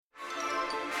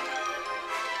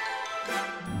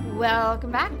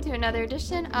Welcome back to another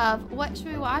edition of What Should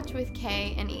We Watch with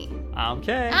K and E. I'm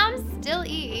K. I'm still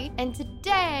E, and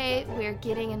today we're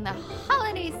getting in the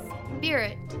holiday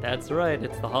spirit. That's right,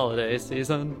 it's the holiday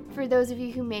season. For those of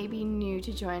you who may be new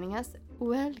to joining us,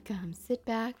 welcome. Sit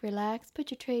back, relax, put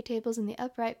your tray tables in the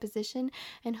upright position,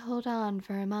 and hold on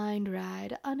for a mind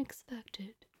ride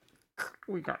unexpected.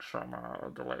 We got some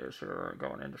delays here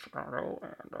going into Chicago,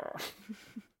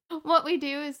 and What we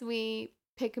do is we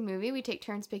pick a movie, we take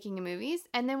turns picking movies,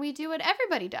 and then we do what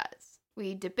everybody does.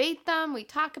 We debate them, we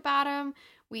talk about them,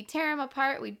 we tear them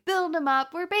apart, we build them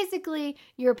up. We're basically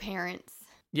your parents.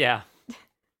 yeah,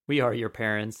 we are your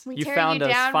parents. We You tear found you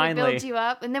us down, finally. we build you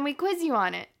up, and then we quiz you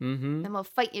on it. Mm-hmm. Then we'll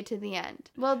fight you to the end.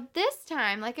 Well, this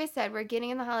time, like I said, we're getting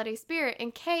in the holiday spirit,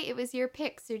 and Kay, it was your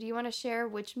pick, so do you want to share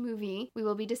which movie we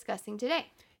will be discussing today?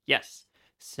 Yes.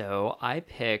 So I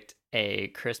picked a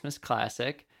Christmas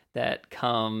classic that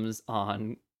comes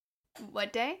on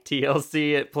What day?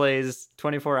 TLC. It plays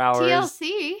 24 hours.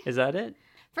 TLC? Is that it?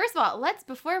 First of all,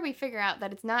 before we figure out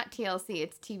that it's not TLC,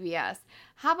 it's TBS,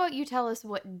 how about you tell us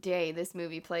what day this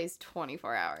movie plays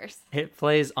 24 hours? It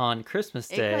plays on Christmas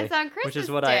Day. It plays on Christmas which is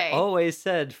what Day. I always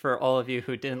said for all of you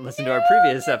who didn't listen to our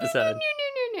previous episode.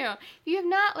 No. If you have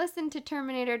not listened to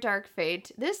Terminator Dark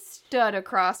Fate, this stud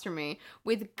across from me,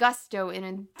 with gusto and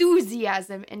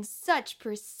enthusiasm and such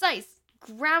precise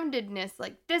groundedness,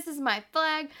 like this is my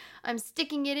flag, I'm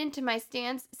sticking it into my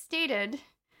stance, stated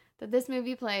that this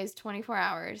movie plays 24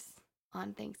 hours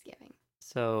on Thanksgiving.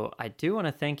 So I do want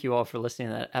to thank you all for listening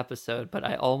to that episode, but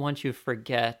I all want you to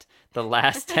forget the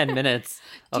last 10 minutes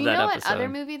of that episode. Do you know what other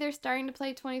movie they're starting to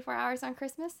play 24 hours on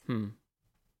Christmas?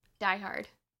 Die Hard.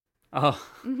 Oh,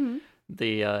 Mm-hmm.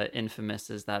 the infamous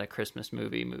 "Is That a Christmas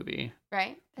Movie?"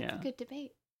 Right? That's Yeah. a good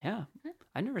debate. Yeah,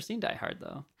 I've never seen Die Hard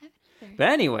though. I haven't either. But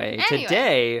anyway,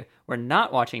 today we're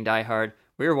not watching Die Hard.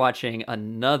 We're watching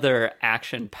another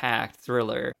action-packed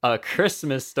thriller, A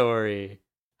Christmas Story.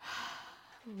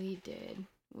 We did.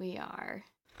 We are.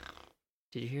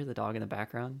 Did you hear the dog in the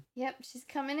background? Yep, she's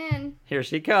coming in. Here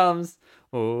she comes.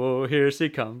 Oh, here she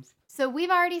comes. So we've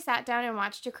already sat down and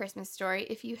watched A Christmas Story.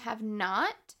 If you have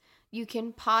not, you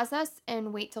can pause us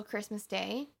and wait till Christmas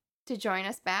Day to join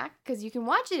us back, because you can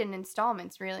watch it in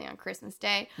installments really on Christmas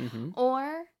Day, Mm-hmm.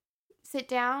 or sit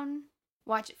down,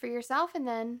 watch it for yourself, and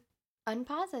then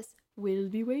unpause us. We'll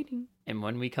be waiting. And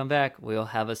when we come back, we'll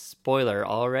have a spoiler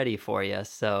all ready for you.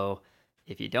 So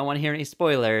if you don't want to hear any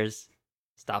spoilers,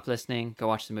 stop listening, go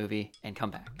watch the movie, and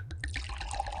come back.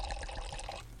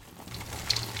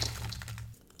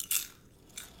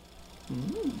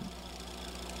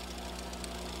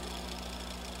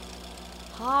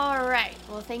 All right.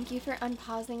 Well, thank you for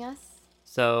unpausing us.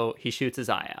 So he shoots his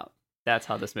eye out. That's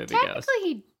how this movie goes. Technically,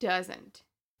 he doesn't.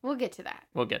 We'll get to that.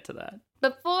 We'll get to that.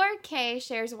 Before Kay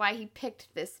shares why he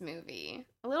picked this movie,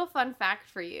 a little fun fact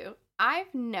for you.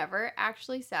 I've never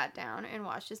actually sat down and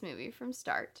watched this movie from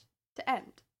start to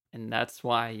end. And that's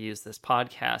why I use this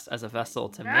podcast as a vessel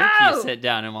to make No! you sit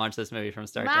down and watch this movie from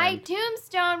start to My end.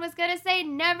 tombstone was going to say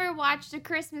never watched A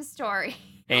Christmas Story.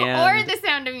 And- or The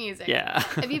Sound of Music. Yeah.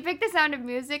 If you pick The Sound of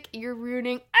Music, you're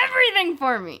ruining everything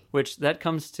for me. Which that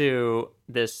comes to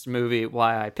this movie,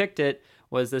 why I picked it,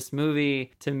 was this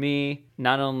movie, to me,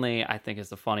 not only I think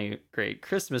is a funny, great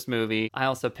Christmas movie, I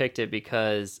also picked it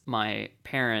because my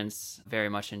parents very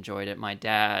much enjoyed it. My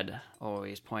dad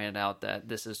always pointed out that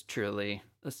this is truly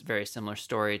a very similar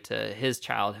story to his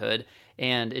childhood,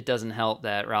 and it doesn't help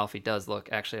that Ralphie does look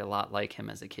actually a lot like him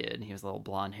as a kid. He was a little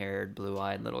blonde-haired,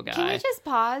 blue-eyed little guy. Can you just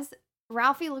pause?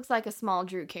 Ralphie looks like a small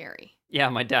Drew Carey. Yeah,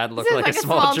 my dad looked This like is a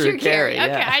small Drew Carey. Okay,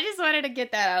 Yeah. I just wanted to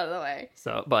get that out of the way.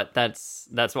 So, but that's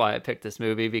why I picked this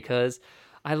movie, because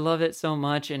I love it so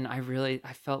much, and I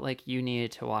felt like you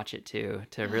needed to watch it too,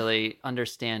 to really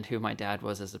understand who my dad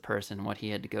was as a person, what he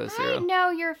had to go I through. know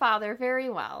your father very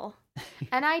well,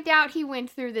 and I doubt he went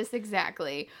through this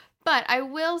exactly. But I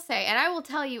will say, and I will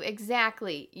tell you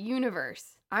exactly,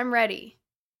 universe, I'm ready.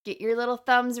 Get your little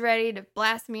thumbs ready to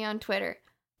blast me on Twitter.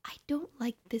 I don't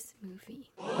like this movie.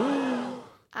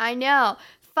 I know.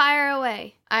 Fire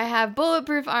away. I have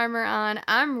bulletproof armor on.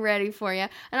 I'm ready for you.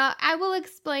 And I will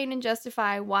explain and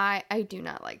justify why I do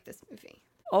not like this movie.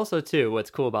 Also, too,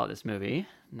 what's cool about this movie,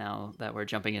 now that we're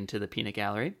jumping into the peanut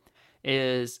gallery,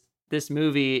 is this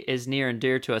movie is near and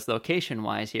dear to us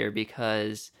location-wise here,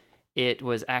 because it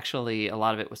was actually, a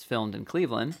lot of it was filmed in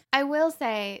Cleveland. I will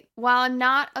say, while I'm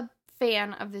not a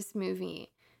fan of this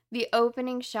movie, the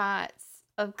opening shots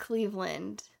of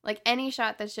Cleveland, like any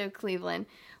shot that showed Cleveland,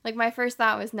 like my first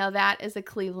thought was, now that is a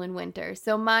Cleveland winter.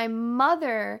 So my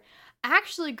mother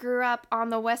actually grew up on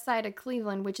the west side of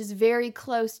Cleveland, which is very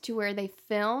close to where they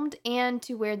filmed and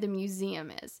to where the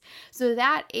museum is. So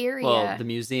that area. Well, the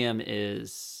museum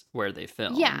is where they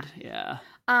filmed. Yeah. Yeah.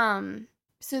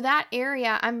 So that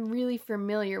area I'm really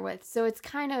familiar with. So it's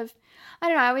kind of, I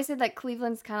don't know, I always said that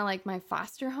Cleveland's kind of like my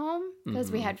foster home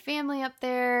because we had family up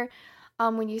there.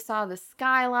 When you saw the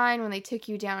skyline, when they took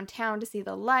you downtown to see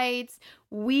the lights,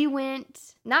 we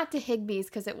went, not to Higbee's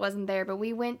because it wasn't there, but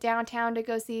we went downtown to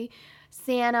go see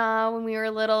Santa when we were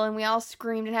little, and we all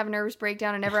screamed and have a nervous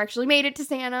breakdown and never actually made it to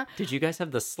Santa. Did you guys have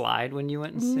the slide when you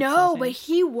went and No, but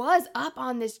he was up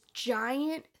on this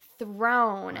giant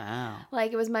throne. Wow.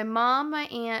 Like, it was my mom, my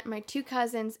aunt, my two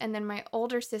cousins, and then my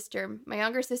older sister, my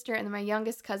younger sister, and then my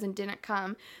youngest cousin didn't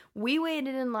come. We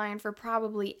waited in line for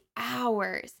probably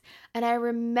hours. And I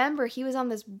remember he was on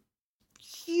this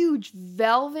huge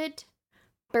velvet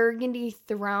burgundy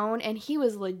throne, and he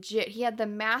was legit. He had the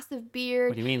massive beard.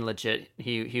 What do you mean legit?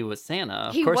 He was Santa.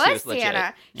 Of He course was he was legit.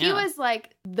 Santa. He Yeah. was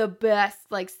like the best.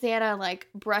 Like, Santa like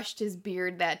brushed his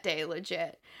beard that day,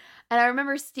 legit. And I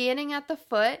remember standing at the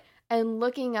foot and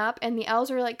looking up, and the elves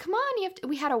were like, "Come on, you have to."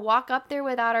 We had to walk up there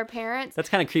without our parents. That's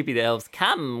kind of creepy. The elves,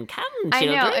 come, children. I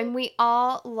know, and we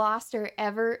all lost our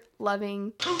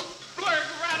ever-loving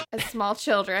as small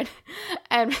children.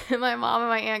 And my mom and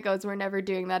my aunt goes, "We're never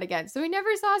doing that again." So we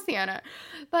never saw Santa.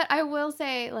 But I will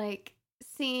say, like,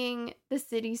 seeing the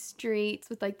city streets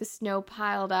with, like, the snow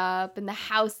piled up and the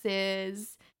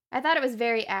houses, I thought it was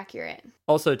very accurate.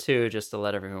 Also, too, just to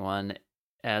let everyone,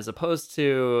 as opposed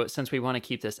to, since we want to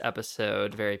keep this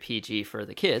episode very PG for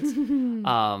the kids,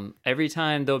 every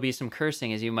time there'll be some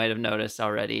cursing, as you might have noticed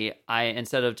already,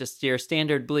 instead of just your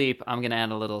standard bleep, I'm going to add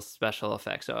a little special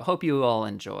effect. So I hope you all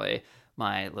enjoy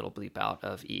my little bleep out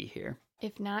of E here.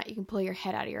 If not, you can pull your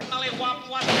head out of your...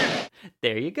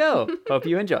 There you go. Hope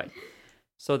you enjoy.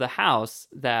 So the house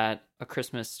that A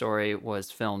Christmas Story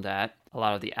was filmed at, a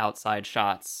lot of the outside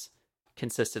shots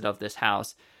consisted of this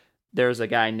house. There's a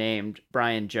guy named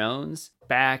Brian Jones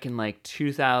back in like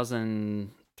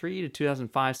 2003 to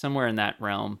 2005, somewhere in that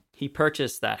realm. He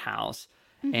purchased that house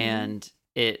and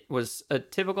it was a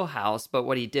typical house, but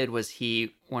what he did was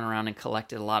he went around and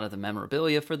collected a lot of the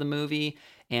memorabilia for the movie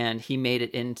and he made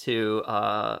it into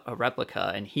a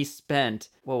replica, and he spent,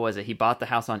 what was it? He bought the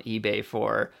house on eBay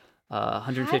for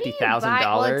 $150,000.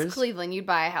 Well, it's Cleveland. You'd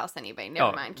buy a house anyway.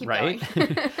 Never mind. Keep going.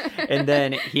 And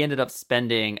then he ended up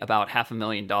spending about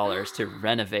 $500,000 to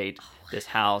renovate this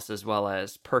house, as well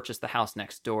as purchase the house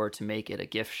next door to make it a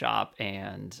gift shop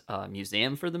and a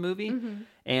museum for the movie.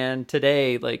 And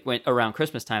today, like around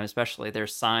Christmas time especially,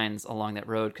 there's signs along that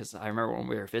road, because I remember when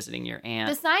we were visiting your aunt.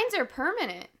 The signs are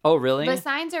permanent. Oh, really? The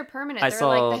signs are permanent. They're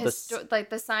like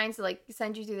the signs that like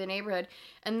send you through the neighborhood,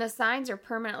 and the signs are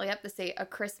permanently up to say A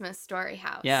Christmas Story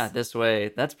house. Yeah, this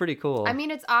way. That's pretty cool. I mean,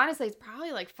 it's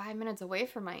probably like 5 minutes away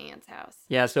from my aunt's house.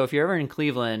 Yeah, so if you're ever in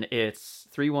Cleveland, it's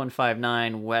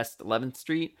 3159 West 11th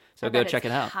Street. So go check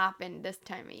it out. Hopping this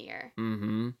time of year.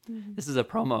 This is a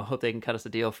promo. Hope they can cut us a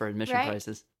deal for admission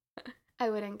prices. I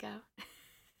wouldn't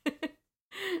go.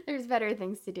 There's better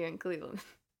things to do in Cleveland.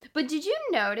 But did you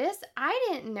notice, I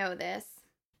didn't know this,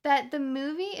 that the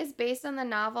movie is based on the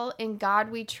novel In God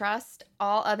We Trust,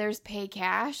 All Others Pay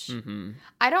Cash?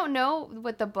 I don't know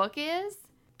what the book is,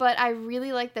 but I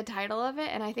really like the title of it,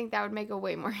 and I think that would make a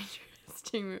way more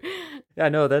interesting movie. Yeah,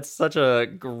 no, that's such a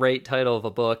great title of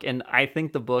a book. And I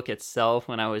think the book itself,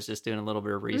 when I was just doing a little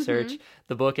bit of research,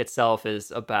 the book itself is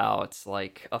about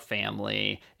like a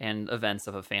family and events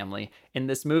of a family. In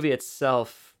this movie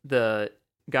itself, the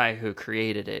guy who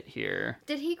created it here.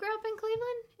 Did he grow up in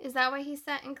Cleveland? Is that why he's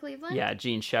set in Cleveland? Yeah,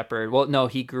 Gene Shepard. Well, no,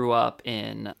 he grew up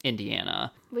in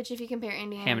Indiana. Which, if you compare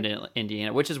Indiana... Hammond,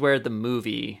 Indiana, which is where the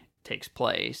movie takes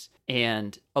place.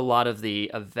 And a lot of the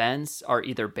events are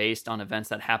either based on events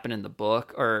that happen in the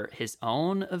book or his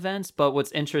own events. But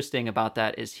what's interesting about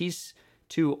that is he's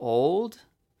too old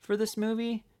for this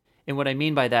movie. And what I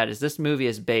mean by that is this movie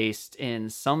is based in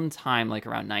some time like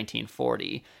around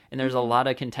 1940. And there's a lot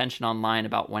of contention online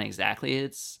about when exactly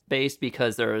it's based,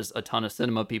 because there's a ton of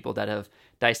cinema people that have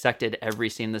dissected every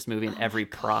scene in this movie and every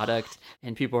product.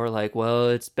 And people are like, well,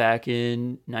 it's back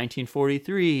in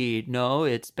 1943. No,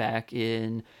 it's back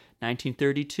in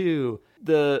 1932.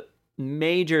 The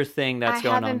major thing that's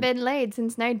going on... I haven't been laid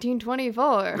since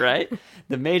 1924. Right?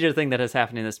 The major thing that has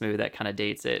happened in this movie that kind of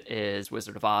dates it is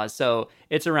Wizard of Oz. So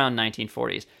it's around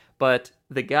 1940s. But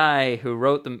the guy who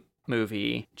wrote the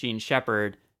movie, Gene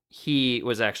Shepard, he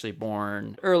was actually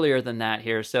born earlier than that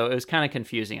here. So it was kind of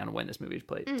confusing on when this movie took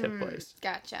place.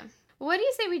 Gotcha. What do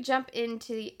you say we jump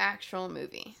into the actual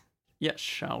movie? Yes,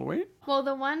 shall we? Well,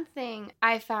 the one thing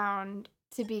I found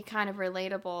to be kind of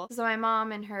relatable. So my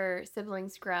mom and her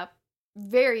siblings grew up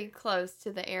very close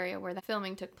to the area where the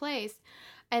filming took place,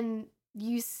 and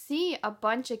you see a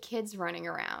bunch of kids running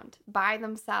around by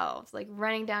themselves, like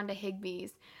running down to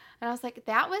Higbee's. And I was like,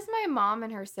 that was my mom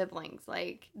and her siblings.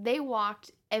 Like, they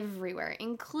walked everywhere,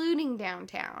 including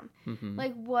downtown. Mm-hmm.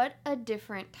 Like, what a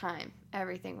different time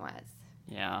everything was.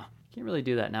 Yeah. Can't really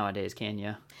do that nowadays, can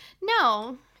you?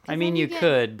 No. I mean, you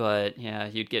could, but yeah,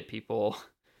 you'd get people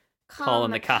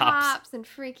calling the cops and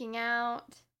freaking out.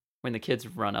 When the kids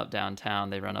run up downtown,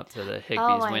 they run up to the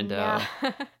Higbee's window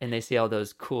and they see all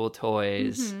those cool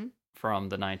toys from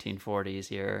the 1940s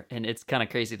here. And it's kind of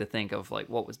crazy to think of like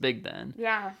what was big then.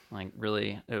 Yeah. Like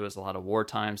really, it was a lot of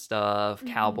wartime stuff,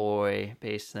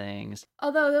 cowboy-based things.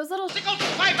 Although those little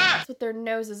with their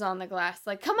noses on the glass.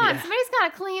 Like, come on, somebody's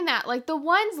got to clean that. Like the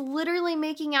ones literally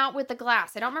making out with the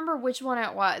glass. I don't remember which one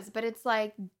it was, but it's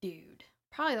like, dude.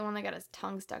 Probably the one that got his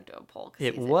tongue stuck to a pole.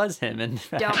 It was him, in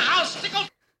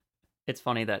fact. It's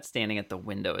funny that standing at the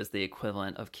window is the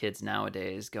equivalent of kids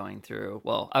nowadays going through,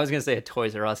 well, I was going to say a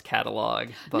Toys R Us catalog,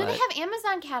 but... No, they have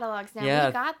Amazon catalogs now. Yeah,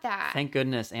 we got that. Thank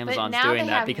goodness Amazon's but now doing they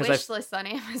that. Have because wish lists on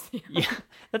Amazon. Yeah,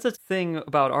 that's a thing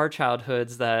about our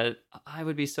childhoods that I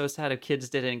would be so sad if kids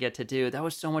didn't get to do. That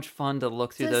was so much fun to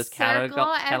look through those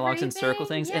catalogs and circle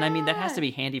things. Yeah. And I mean, that has to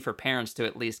be handy for parents to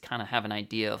at least kind of have an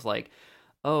idea of like,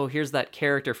 oh, here's that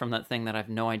character from that thing that I have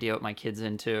no idea what my kid's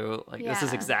into. Like, this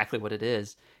is exactly what it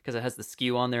is. Because it has the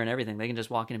SKU on there and everything. They can just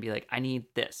walk in and be like, I need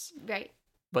this. Right.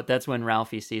 But that's when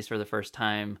Ralphie sees for the first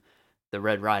time the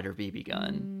Red Ryder BB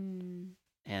gun.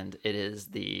 And it is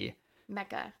the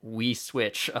Mecca. Wii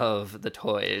Switch of the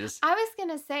toys. I was going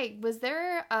to say, was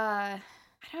there, I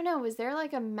don't know, was there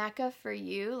like a Mecca for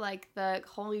you? Like the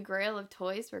holy grail of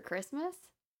toys for Christmas?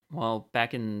 Well,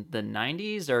 back in the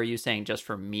 90s, or are you saying just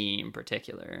for me in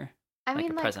particular? I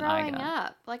mean, like growing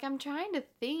up. Like, I'm trying to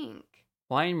think.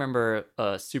 Well, I remember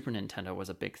Super Nintendo was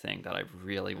a big thing that I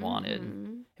really wanted.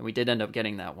 And we did end up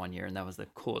getting that one year, and that was the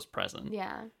coolest present.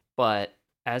 Yeah. But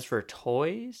as for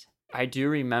toys, I do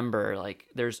remember, like,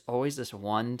 there's always this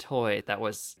one toy that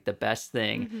was the best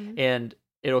thing. And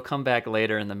it'll come back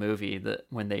later in the movie that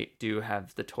when they do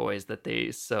have the toys that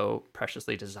they so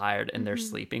preciously desired and they're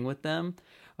sleeping with them.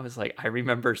 I was like, I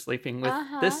remember sleeping with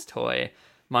this toy.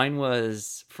 Mine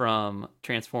was from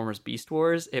Transformers Beast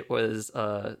Wars. It was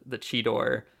the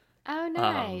Cheetor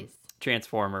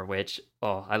Transformer, which,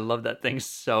 I love that thing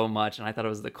so much. And I thought it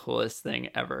was the coolest thing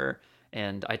ever.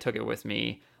 And I took it with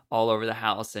me all over the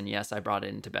house. And yes, I brought it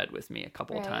into bed with me a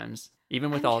couple of times, even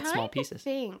with all its small pieces.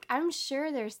 I'm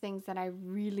sure there's things that I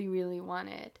really, really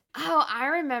wanted. Oh, I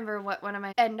remember what one of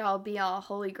my end-all be-all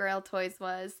holy grail toys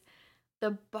was.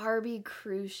 The Barbie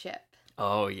cruise ship.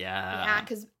 Oh, yeah. Yeah,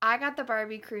 because I got the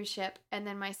Barbie cruise ship, and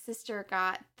then my sister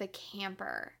got the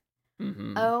camper.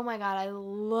 Oh, my God, I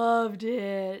loved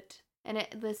it. And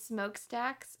the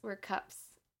smokestacks were cups.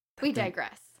 We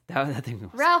digress. That thing was...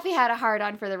 Ralphie had a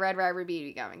hard-on for the Red Ryder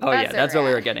BB gun. Oh, yeah, that's what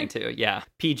we were getting to. Yeah,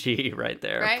 PG right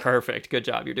there. Right? Perfect. Good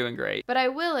job. You're doing great. But I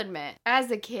will admit,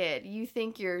 as a kid, you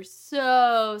think you're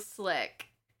so slick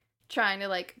trying to,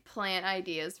 like, plant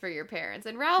ideas for your parents.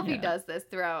 And Ralphie does this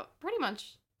throughout pretty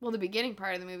much... Well, the beginning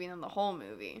part of the movie and then the whole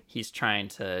movie. He's trying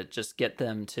to just get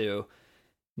them to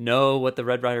know what the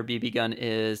Red Ryder BB gun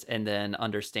is and then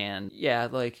understand,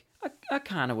 like, I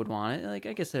kind of would want it. Like,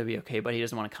 I guess that'd be okay, but he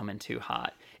doesn't want to come in too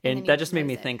hot. And that just made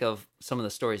me think of some of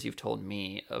the stories you've told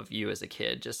me of you as a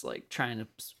kid, just, like, trying to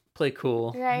play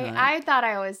cool. Right. I thought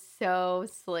I was so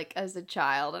slick as a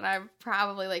child, and I'm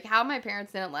probably, like, how my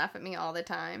parents didn't laugh at me all the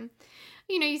time.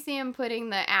 You know, you see him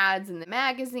putting the ads in the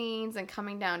magazines and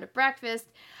coming down to breakfast.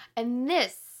 And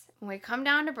this, when we come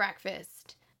down to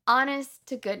breakfast, honest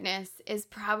to goodness, is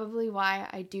probably why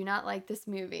I do not like this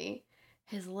movie.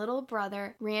 His little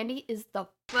brother, Randy, is the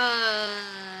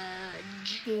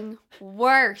fucking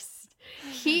worst.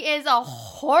 He is a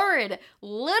horrid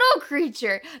little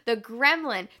creature. The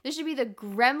gremlin. This should be the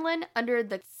gremlin under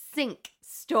the sink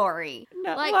story.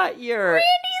 Not your... Randy's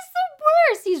the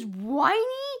worst. He's whiny.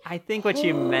 I think what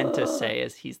you meant to say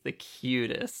is he's the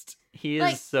cutest. He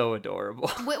is so adorable.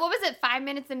 What was it, 5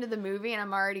 minutes into the movie and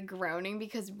I'm already groaning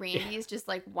because Randy is just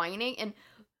like whining and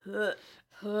the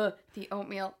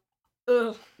oatmeal.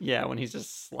 Ugh. Yeah, when he's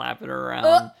just slapping her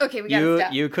around. Okay, we gotta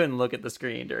stop. You couldn't look at the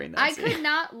screen during that scene. I could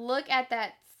not look at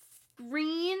that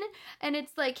screen, and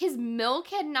it's like his milk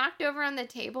had knocked over on the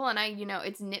table, and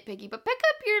it's nitpicky, but pick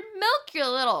up your milk, you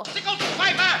little...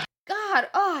 God,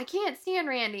 I can't stand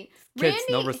Randy. Kids,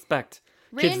 no respect.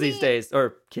 Kids these days,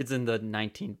 or kids in the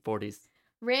 1940s.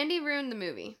 Randy ruined the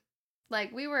movie.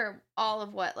 Like, we were all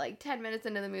of 10 minutes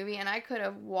into the movie, and I could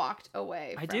have walked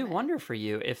away I from do it. wonder for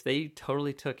you, if they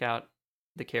totally took out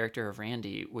the character of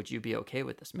Randy, would you be okay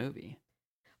with this movie?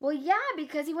 Well, yeah,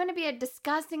 because he wouldn't be a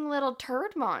disgusting little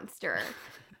turd monster.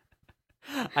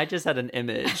 I just had an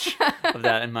image of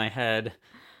that in my head.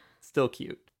 Still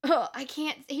cute. Oh, I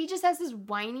can't. He just has this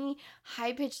whiny,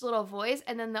 high-pitched little voice,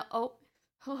 and then the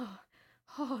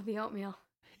the oatmeal.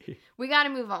 We got to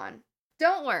move on.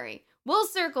 Don't worry. We'll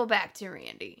circle back to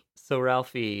Randy. So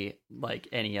Ralphie, like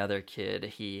any other kid,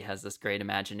 he has this great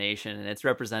imagination, and it's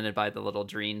represented by the little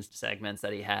dream segments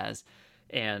that he has.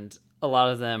 And a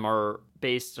lot of them are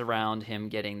based around him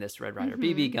getting this Red Ryder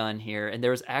BB gun here. And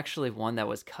there was actually one that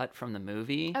was cut from the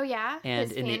movie. Oh, yeah? And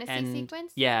His in fantasy the end,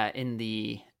 sequence? yeah, in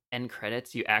the end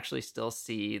credits, you actually still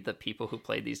see the people who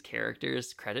played these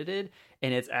characters credited.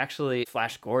 And it's actually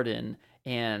Flash Gordon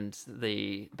and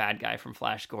the bad guy from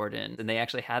Flash Gordon. And they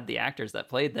actually had the actors that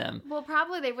played them. Well,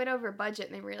 probably they went over budget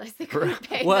and they realized they couldn't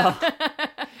pay Well,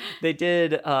 them. they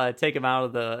did take him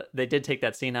out of they did take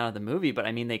that scene out of the movie, but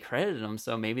I mean, they credited them,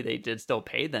 so maybe they did still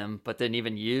pay them, but didn't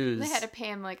even use. They had to pay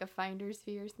him like a finder's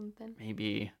fee or something.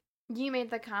 Maybe. You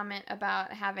made the comment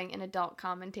about having an adult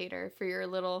commentator for your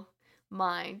little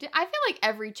mind. I feel like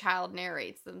every child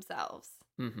narrates themselves.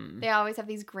 Mm-hmm. They always have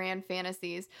these grand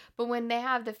fantasies, but when they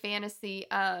have the fantasy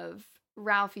of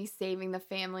Ralphie saving the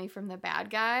family from the bad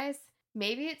guys,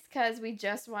 maybe it's because we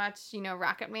just watched,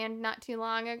 Rocket Man not too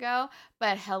long ago,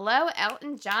 but hello,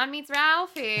 Elton John meets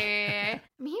Ralphie. I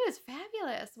mean, he was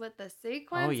fabulous with the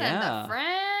sequence and the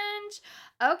French.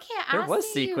 Okay, there was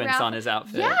sequence on his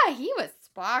outfit. Yeah, he was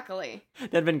sparkly.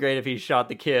 That'd been great if he shot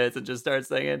the kids and just started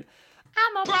singing,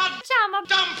 I'm a bitch,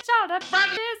 shut up,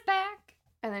 his back.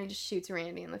 And then he just shoots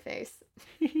Randy in the face.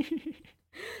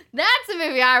 That's a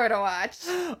movie I would have watched.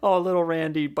 Oh, little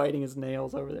Randy biting his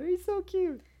nails over there. He's so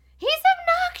cute. He's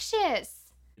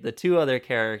obnoxious. The two other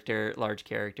large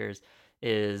characters,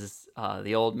 is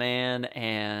the old man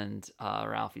and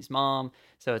Ralphie's mom.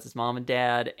 So it's his mom and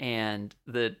dad, and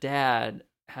the dad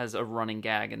has a running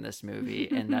gag in this movie,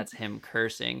 and that's him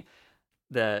cursing.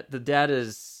 The dad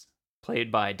is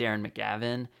played by Darren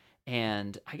McGavin,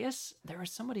 and I guess there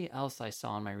was somebody else I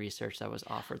saw in my research that was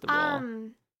offered the role.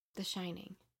 The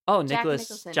Shining. Oh, Jack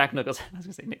Jack Nicholson. I was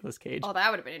going to say Nicolas Cage. Oh, that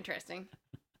would have been interesting.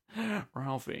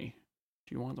 Ralphie,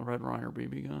 do you want the Red Ryder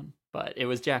BB gun? But it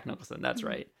was Jack Nicholson, that's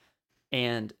right.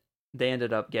 And they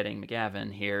ended up getting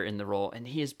McGavin here in the role, and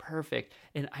he is perfect.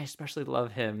 And I especially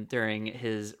love him during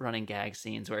his running gag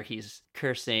scenes where he's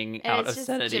cursing out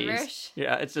obscenities. Gibberish.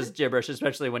 Yeah, it's just gibberish,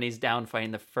 especially when he's down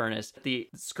fighting the furnace. The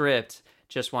script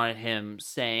just wanted him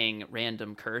saying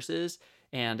random curses,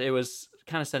 and it was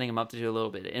kind of setting him up to do a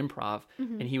little bit of improv.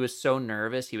 And he was so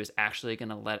nervous he was actually going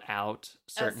to let out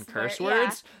certain curse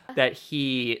words that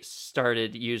he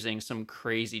started using some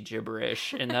crazy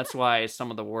gibberish. And that's why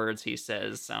some of the words he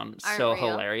says sound so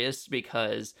hilarious,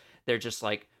 because they're just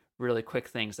like really quick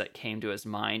things that came to his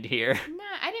mind here.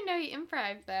 Nah, I didn't know he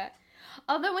improv that.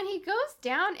 Although when he goes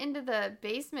down into the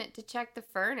basement to check the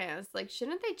furnace,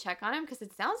 shouldn't they check on him? Because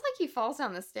it sounds like he falls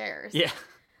down the stairs. Yeah.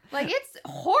 It's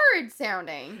horrid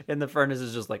sounding. And the furnace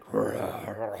is just like...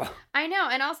 I know.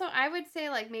 And also, I would say,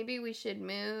 maybe we should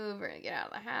move or get out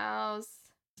of the house.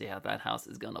 Yeah, that house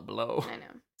is gonna blow. I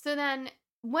know. So then,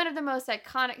 one of the most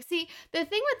iconic... See, the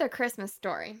thing with The Christmas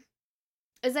Story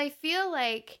is I feel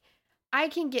like I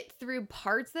can get through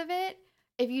parts of it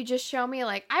if you just show me,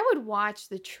 I would watch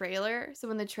the trailer. So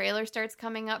when the trailer starts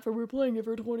coming up for we're playing it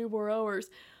for 24 hours,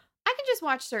 I can just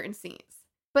watch certain scenes.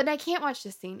 But I can't watch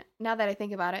this scene now that I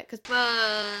think about it, because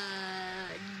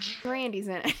Randy's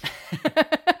in it.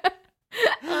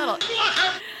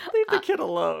 Leave the kid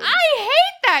alone. I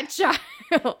hate that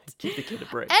child. Give the kid a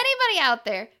break. Anybody out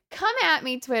there, come at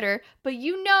me, Twitter, but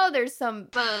there's some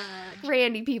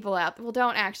Randy people out there. Well,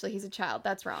 don't actually. He's a child.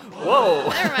 That's wrong. Whoa.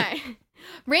 Never mind.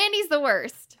 Randy's the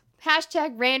worst.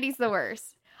 Hashtag Randy's the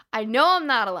worst. I know I'm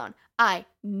not alone.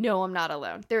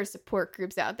 There are support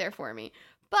groups out there for me.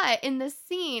 But in the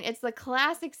scene, it's the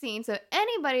classic scene. So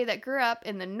anybody that grew up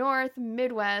in the North,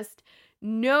 Midwest,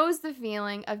 knows the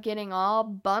feeling of getting all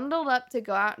bundled up to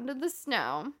go out into the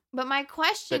snow. But my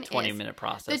question is... The 20-minute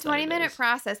process. The 20-minute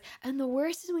process. And the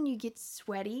worst is when you get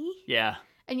sweaty. Yeah.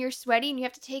 And you're sweaty and you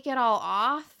have to take it all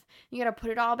off. You got to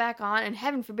put it all back on. And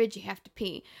heaven forbid you have to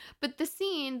pee. But the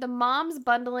scene, the mom's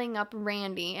bundling up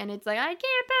Randy. And it's like, I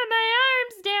can't put my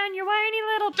arms down, you whiny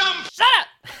little... Dumb. Shut up!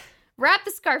 Wrap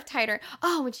the scarf tighter.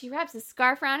 Oh, when she wraps the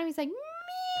scarf around him, he's like, me,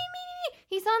 me.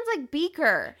 He sounds like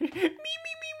Beaker. Me.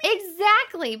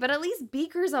 Exactly, but at least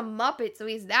Beaker's a Muppet, so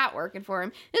he's that working for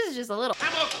him. This is just a little...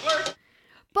 I'm a flirt.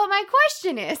 But my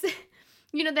question is,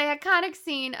 You know, the iconic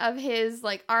scene of his,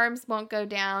 like, arms won't go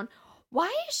down.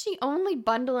 Why is she only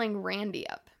bundling Randy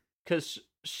up? Because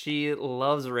she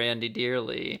loves Randy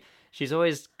dearly. She's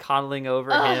always coddling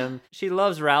over him. She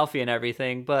loves Ralphie and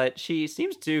everything, but she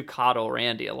seems to coddle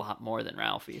Randy a lot more than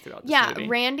Ralphie throughout this movie. Yeah,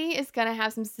 Randy is gonna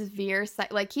have some severe,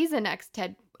 like, he's the next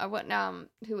Ted.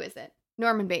 Who is it?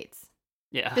 Norman Bates.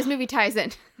 Yeah. This movie ties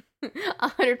in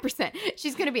 100%.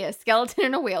 She's gonna be a skeleton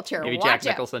in a wheelchair. Maybe Watch Jack out.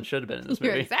 Nicholson should have been in this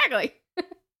movie. Exactly.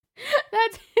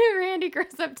 That's who Randy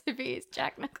grows up to be. Is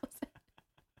Jack Nicholson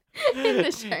in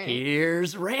The Shining.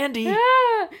 Here's Randy.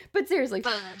 Ah, but seriously,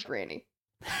 Randy.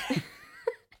 Can't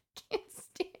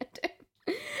stand him.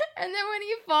 And then when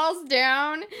he falls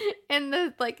down in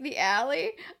the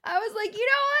alley, I was like, you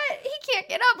know what? He can't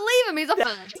get up. Leave him. He's a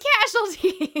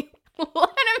casualty. Let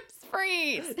him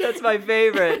freeze. That's my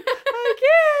favorite. I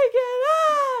can't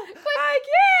get up. I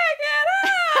can't get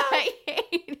up. I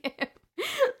hate him.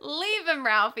 Leave him,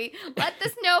 Ralphie. Let the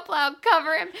snowplow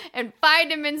cover him and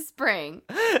find him in spring.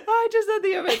 I just had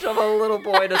the image of a little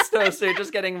boy in a snowsuit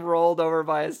just getting rolled over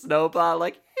by a snowplow,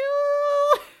 like,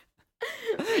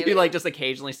 you like just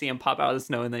occasionally see him pop out of the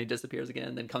snow and then he disappears again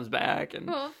and then comes back. And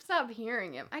Well, stop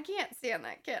hearing him. I can't stand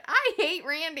that kid. I hate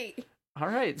Randy. all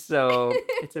right, so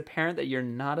it's apparent that you're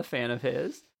not a fan of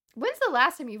his. When's the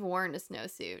last time you've worn a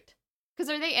snowsuit? Because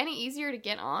are they any easier to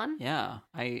get on? Yeah,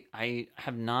 I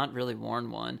have not really worn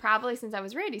one. Probably since I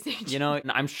was Randy's age. You know,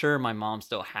 I'm sure my mom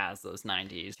still has those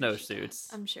 90s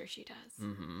snowsuits. I'm sure she does.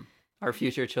 Mm-hmm. Our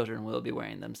future children will be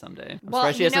wearing them someday. I'm Well,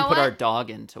 surprised she you hasn't know put our what? dog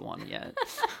into one yet.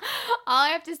 All I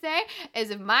have to say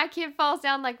is if my kid falls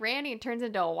down like Randy and turns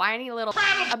into a whiny little,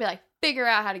 I'll be like, figure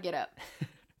out how to get up.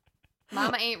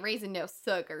 Mama ain't raising no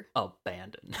sucker.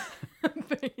 Abandoned.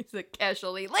 He's a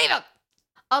casualty. Leave him!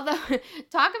 Although,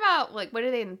 talk about, like, what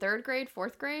are they in third grade,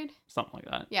 fourth grade? Something like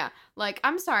that. Yeah. Like,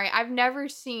 I'm sorry. I've never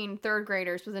seen third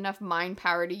graders with enough mind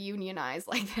power to unionize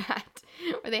like that.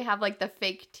 Where they have, like, the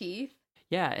fake teeth.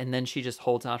 Yeah, and then she just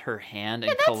holds out her hand and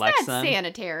Yeah, that's collects not them.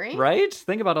 sanitary. Right?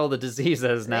 Think about all the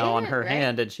diseases now on her Right.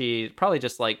 hand, and she probably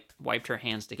just like wiped her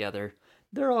hands together.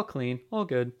 They're all clean, all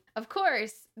good. Of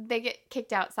course, they get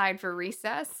kicked outside for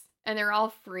recess. And they're all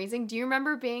freezing. Do you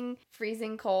remember being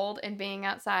freezing cold and being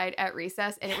outside at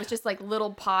recess? And it was just like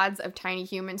little pods of tiny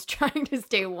humans trying to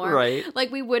stay warm. Right. Like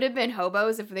we would have been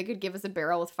hobos if they could give us a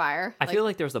barrel with fire. I feel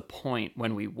like there was a point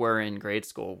when we were in grade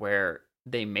school where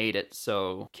they made it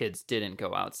so kids didn't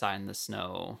go outside in the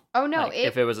snow. Oh no! Like,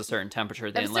 if it was a certain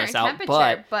temperature, they of didn't a let us certain out.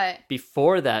 temperature, but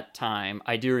Before that time,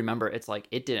 I do remember it's like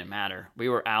it didn't matter. We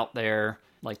were out there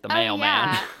like the mailman.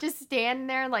 Yeah. Just standing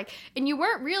there like, and you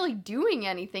weren't really doing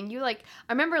anything. You like,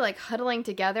 I remember like huddling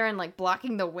together and like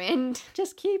blocking the wind.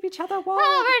 Just keep each other warm.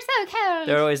 Oh, we're so cold.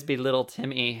 There'd always be little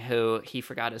Timmy who he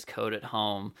forgot his coat at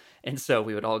home. And so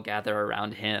we would all gather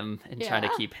around him and try to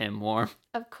Yeah. keep him warm.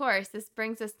 Of course, this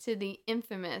brings us to the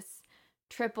infamous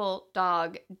triple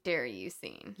dog dare you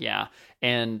scene. Yeah.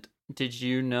 And did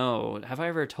you know, have I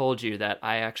ever told you that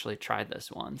I actually tried this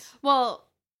once? Well,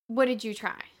 what did you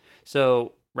try?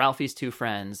 So Ralphie's two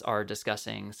friends are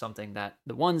discussing something that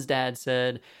the one's dad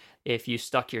said, if you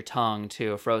stuck your tongue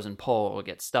to a frozen pole, it'll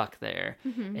get stuck there.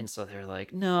 Mm-hmm. And so they're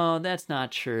like, no, that's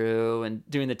not true. And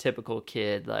doing the typical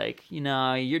kid, like, you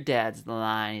know, your dad's the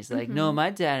line. He's like, no, my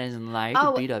dad isn't lying. You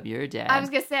Oh, could beat up your dad. I was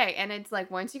going to say, and it's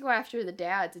like, once you go after the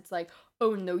dads, it's like,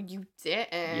 oh, no, you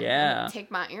didn't. Yeah.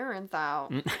 Take my earrings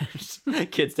out.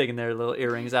 Kids taking their little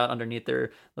earrings out underneath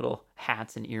their little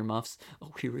hats and earmuffs.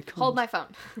 Oh, here it comes. Hold my phone.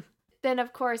 Then,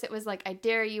 of course, it was like, I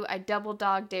dare you, I double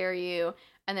dog dare you.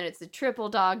 And then it's a triple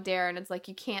dog dare, and it's like,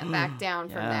 you can't back down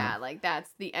from Yeah. that. Like, that's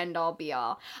the end all be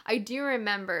all. I do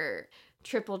remember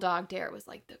triple dog dare was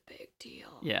like the big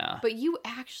deal. Yeah. But you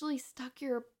actually stuck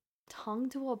your tongue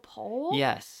to a pole?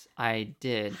 Yes, I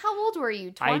did. How old were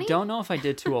you? 20? I don't know if I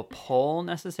did to a pole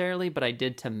necessarily, but I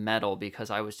did to metal because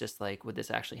I was just like, would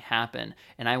this actually happen?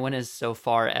 And I went as so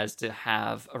far as to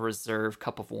have a reserve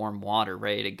cup of warm water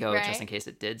ready to go Right. just in case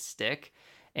it did stick.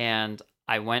 And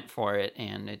I went for it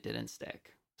and it didn't stick.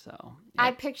 So I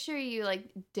yeah. picture you like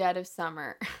dead of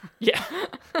summer. Yeah.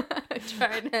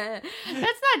 Trying to...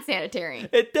 That's not sanitary.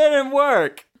 It didn't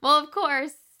work. Well, of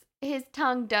course, his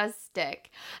tongue does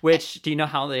stick. Which, do you know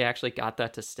how they actually got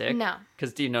that to stick? No.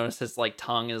 Because do you notice his like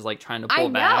tongue is like trying to I pull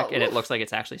back know. and it looks like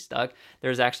it's actually stuck?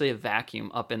 There's actually a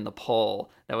vacuum up in the pole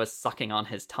that was sucking on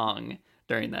his tongue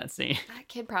during that scene. That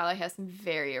kid probably has some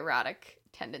very erotic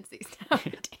tendencies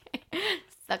nowadays.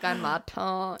 Suck on my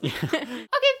tongue. Okay, first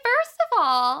of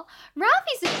all,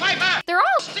 Ralphie's... They're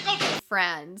all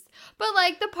friends. But,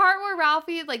 like, the part where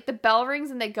Ralphie, like, the bell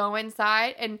rings and they go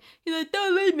inside and he's like,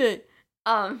 don't leave me.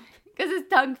 Because Because his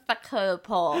tongue's the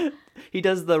pole. He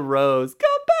does the rose. Go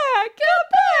back.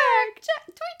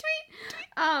 Tweet,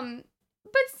 tweet.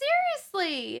 But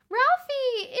seriously,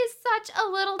 Ralphie is such a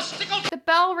little... The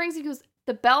bell rings. He goes,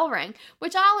 the bell rang.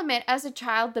 Which I'll admit, as a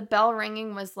child, the bell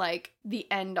ringing was like the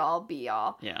end-all,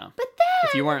 be-all. Yeah. But then...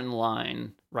 If you weren't in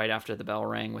line right after the bell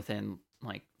rang within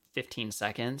like 15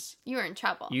 seconds... You were in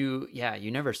trouble. You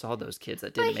never saw those kids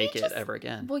that didn't make it ever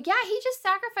again. Well, yeah, he just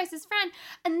sacrificed his friend.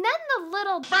 And then the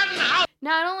little...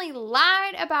 not only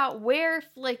lied about where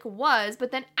Flick was,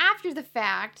 but then after the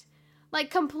fact... like,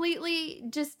 completely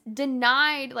just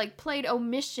denied, like, played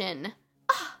omission.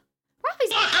 Oh,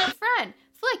 Ralphie's a friend.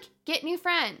 Flick, get new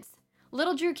friends.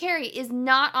 Little Drew Carey is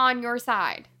not on your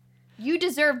side. You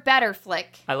deserve better,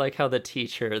 Flick. I like how the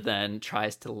teacher then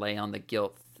tries to lay on the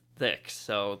guilt thick,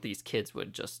 so these kids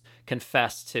would just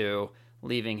confess to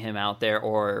leaving him out there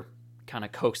or kind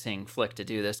of coaxing Flick to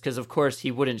do this, because of course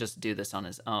he wouldn't just do this on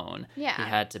his own. Yeah. He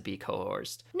had to be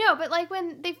coerced. No, but like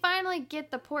when they finally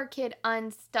get the poor kid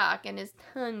unstuck and his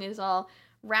tongue is all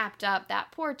wrapped up,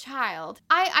 that poor child.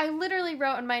 I literally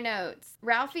wrote in my notes,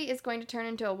 Ralphie is going to turn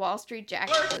into a Wall Street Jack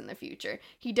in the future.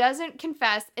 He doesn't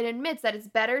confess and admits that it's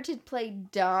better to play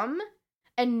dumb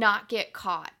and not get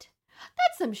caught.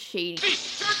 That's some shady.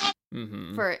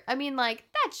 Mm-hmm.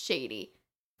 That's shady.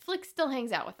 Flick still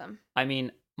hangs out with him. I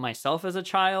mean, myself as a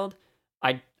child,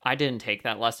 I didn't take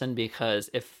that lesson, because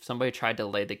if somebody tried to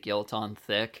lay the guilt on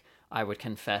thick, I would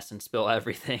confess and spill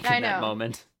everything in that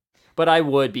moment. But I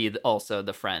would be also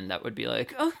the friend that would be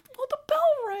like, oh, well, the bell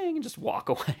rang, and just walk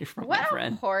away from my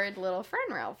friend. What a horrid little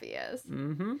friend Ralphie is.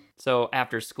 Mm-hmm. So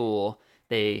after school,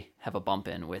 they have a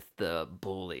bump-in with the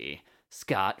bully,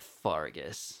 Scott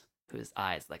Fargus, whose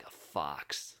eyes like a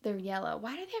fox. They're yellow.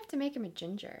 Why do they have to make him a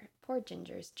ginger? Poor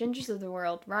gingers. Gingers of the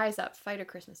world, rise up, fight A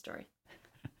Christmas Story.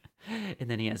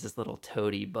 And then he has this little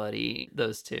toady buddy,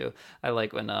 those two. I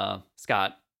like when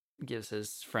Scott gives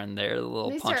his friend there the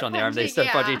little punch on the arm. They start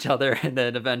punching each other, and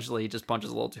then eventually he just punches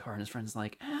a little too hard, and his friend's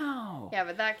like, ow. Yeah,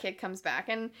 but that kid comes back,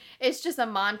 and it's just a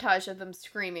montage of them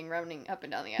screaming, running up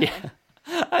and down the alley.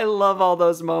 Yeah. I love all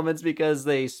those moments because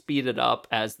they speed it up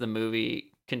as the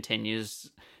movie continues,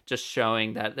 just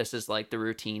showing that this is like the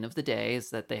routine of the day,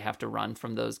 is that they have to run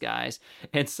from those guys.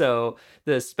 And so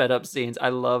the sped up scenes, I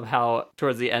love how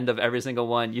towards the end of every single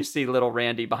one, you see little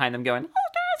Randy behind them going, hold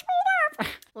on.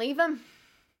 Leave him.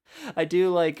 I do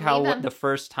like how the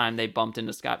first time they bumped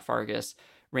into Scott Fargus,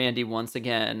 Randy once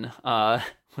again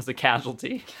was a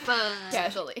casualty.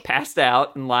 Passed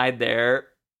out and lied there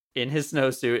in his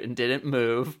snowsuit and didn't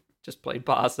move. Just played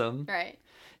possum. Right.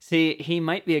 See, he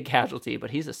might be a casualty,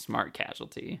 but he's a smart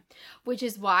casualty. Which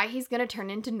is why he's going to turn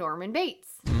into Norman Bates.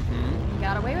 Mm-hmm. He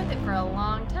got away with it for a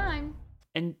long time.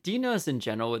 And do you notice in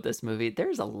general with this movie,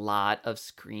 there's a lot of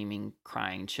screaming,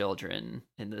 crying children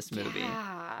in this movie.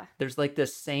 Yeah. There's like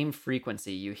this same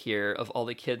frequency you hear of all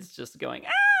the kids just going,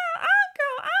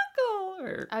 uncle.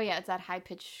 Or... Oh yeah, it's that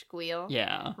high-pitched squeal.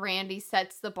 Yeah. Randy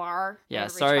sets the bar. Yeah,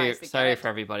 sorry for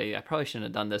everybody. I probably shouldn't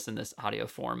have done this in this audio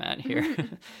format here.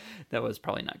 That was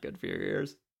probably not good for your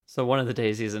ears. So one of the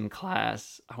days he's in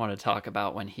class, I want to talk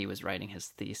about when he was writing his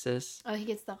thesis. Oh, he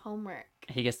gets the homework.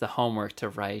 He gets the homework to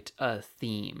write a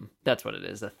theme. That's what it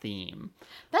is, a theme.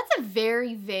 That's a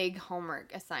very vague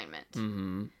homework assignment.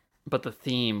 Mm-hmm. But the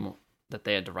theme that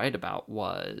they had to write about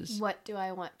was... What do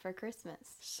I want for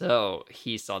Christmas? So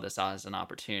he saw this as an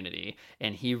opportunity,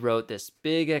 and he wrote this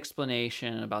big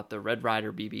explanation about the Red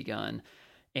Ryder BB gun.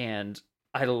 And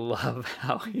I love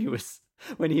how he was...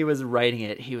 When he was writing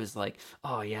it, he was like,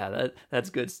 "Oh yeah,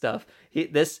 that's good stuff."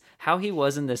 How he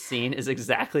was in this scene is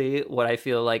exactly what I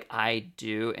feel like I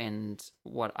do and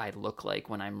what I look like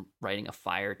when I'm writing a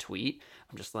fire tweet.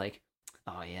 I'm just like,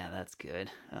 "Oh yeah, that's good.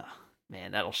 Oh,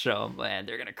 man, that'll show them. Man,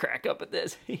 they're gonna crack up at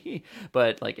this."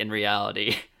 But like in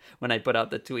reality, when I put out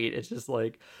the tweet, it's just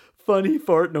like funny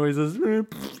fart noises.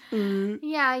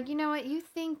 Yeah, you know what? You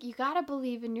gotta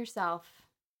believe in yourself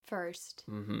first,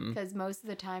 because most of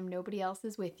the time nobody else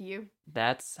is with you.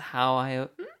 That's how I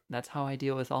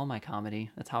deal with all my comedy.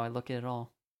 That's how I look at it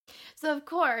all. So of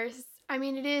course, I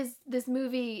mean, this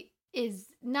movie is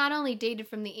not only dated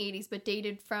from the 80s, but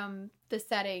dated from the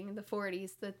setting, the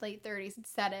 40s, the late 30s it's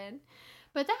set in.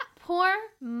 But that poor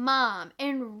mom,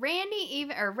 and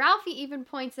Ralphie even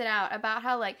points it out about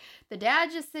how, like, the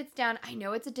dad just sits down. I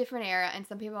know it's a different era, and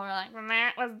some people are like, well,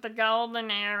 that was the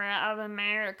golden era of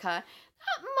America.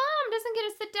 That mom doesn't get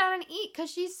to sit down and eat because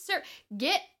she's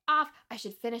get off. I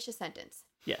should finish a sentence.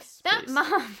 Yes, that please.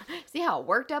 Mom, see how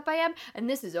worked up I am? And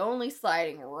this is only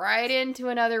sliding right into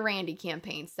another Randy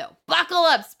campaign. So buckle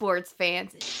up, sports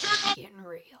fans. It's getting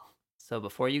real. So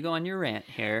before you go on your rant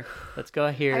here, let's go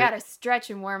here. I gotta stretch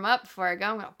and warm up before I go.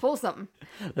 I'm gonna pull something.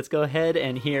 Let's go ahead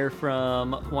and hear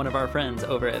from one of our friends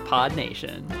over at Pod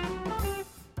Nation.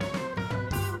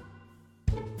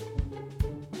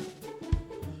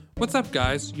 What's up,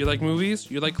 guys? You like movies?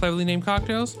 You like cleverly named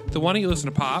cocktails? Then why don't you listen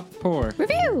to Pop Pour,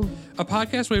 Review! a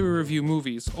podcast where we review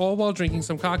movies, all while drinking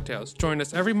some cocktails. Join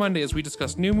us every Monday as we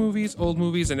discuss new movies, old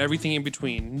movies, and everything in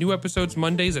between. New episodes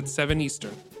Mondays at 7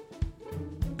 Eastern.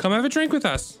 Come have a drink with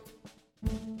us.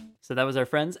 So that was our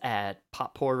friends at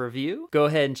Pop Pour Review. Go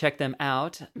ahead and check them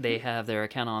out. They have their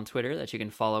account on Twitter that you can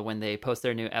follow when they post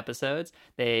their new episodes.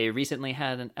 They recently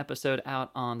had an episode out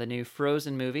on the new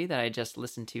Frozen movie that I just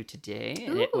listened to today,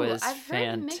 and it was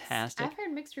fantastic. I've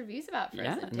heard mixed reviews about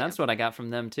Frozen. Yeah, and that's what I got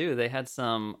from them too. They had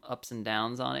some ups and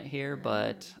downs on it here,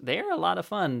 but they are a lot of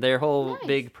fun. Their whole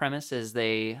big premise is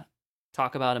they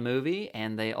talk about a movie,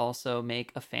 and they also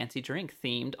make a fancy drink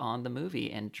themed on the movie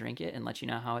and drink it and let you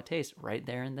know how it tastes right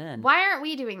there and then. Why aren't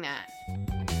we doing that?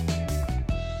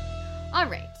 All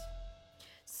right.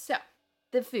 So,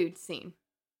 the food scene.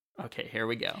 Okay, here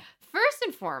we go. First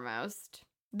and foremost,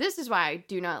 this is why I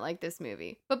do not like this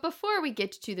movie. But before we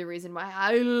get to the reason why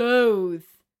I loathe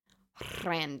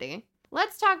Randy,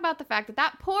 let's talk about the fact that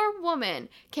that poor woman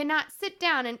cannot sit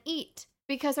down and eat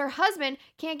because her husband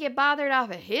can't get bothered off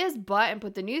of his butt and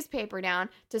put the newspaper down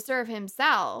to serve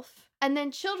himself. And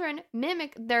then children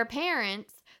mimic their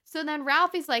parents. So then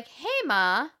Ralphie's like, hey,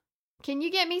 Ma, can you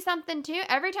get me something too?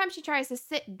 Every time she tries to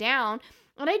sit down.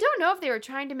 And I don't know if they were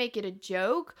trying to make it a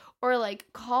joke or like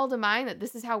call to mind that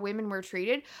this is how women were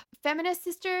treated. Feminist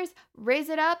sisters, raise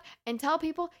it up and tell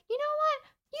people, you know what?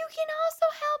 You can also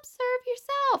help serve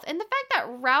yourself. And the fact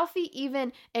that Ralphie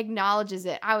even acknowledges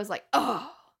it, I was like, oh.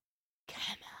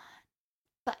 Come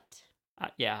on.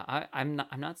 But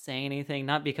I'm not saying anything,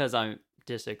 not because I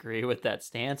disagree with that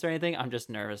stance or anything. I'm just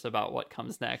nervous about what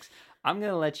comes next. I'm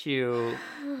going to let you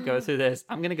go through this.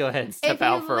 I'm going to go ahead and step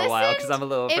out for a while because I'm a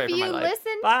little afraid for my life.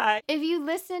 Bye. If you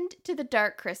listened to The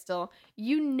Dark Crystal,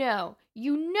 you know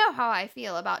how I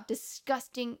feel about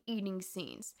disgusting eating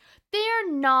scenes. They are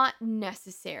not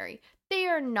necessary. They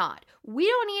are not. We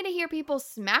don't need to hear people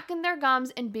smacking their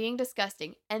gums and being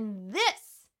disgusting. And this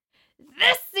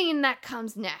scene that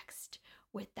comes next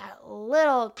with that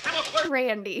little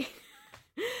Randy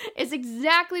is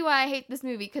exactly why I hate this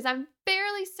movie, because I'm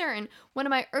fairly certain one of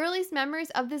my earliest memories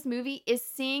of this movie is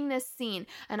seeing this scene,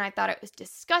 and I thought it was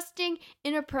disgusting,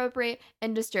 inappropriate,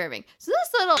 and disturbing. So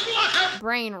this little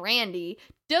brain Randy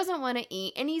doesn't want to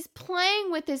eat, and he's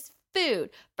playing with his food.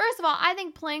 First of all, I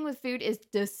think playing with food is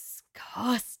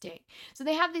disgusting. So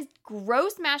they have these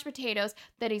gross mashed potatoes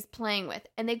that he's playing with,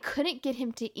 and they couldn't get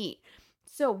him to eat.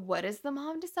 So what does the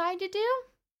mom decide to do?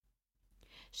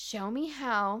 Show me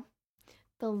how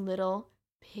the little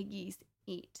piggies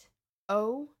eat.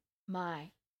 Oh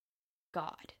my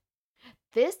God.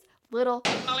 This little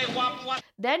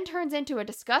then turns into a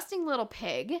disgusting little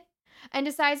pig and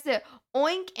decides to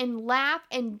oink and lap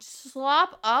and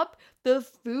slop up the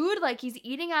food like he's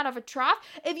eating out of a trough.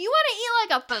 If you want to eat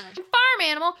like a farm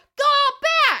animal, go out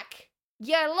back,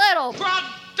 you little...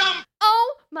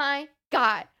 Oh my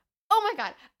God. Oh my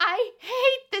God, I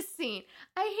hate this scene.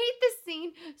 I hate this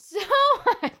scene so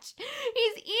much.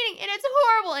 He's eating and it's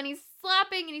horrible, and he's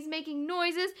slapping and he's making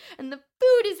noises and the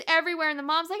food is everywhere, and the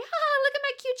mom's like, look at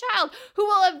my cute child who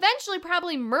will eventually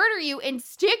probably murder you and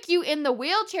stick you in the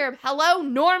wheelchair. Hello,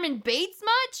 Norman Bates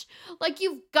much? Like,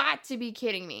 you've got to be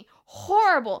kidding me.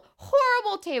 Horrible,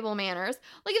 horrible table manners.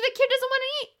 Like, if the kid doesn't want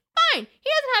to eat, fine, he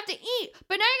doesn't have to eat,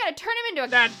 but now you gotta turn him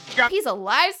into a piece of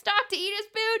livestock to eat his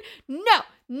food?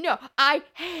 No, I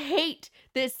hate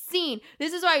this scene.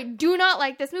 This is why I do not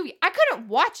like this movie. I couldn't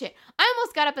watch it. I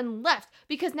almost got up and left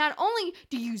because not only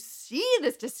do you see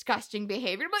this disgusting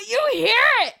behavior, but you hear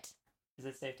it. Is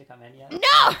it safe to come in yet?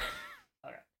 No!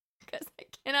 Okay. Because I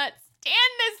cannot stand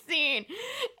this scene.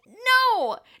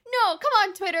 No, come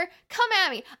on, Twitter. Come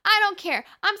at me. I don't care.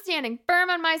 I'm standing firm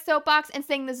on my soapbox and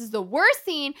saying this is the worst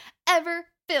scene ever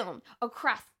filmed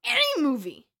across any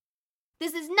movie.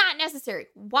 This is not necessary.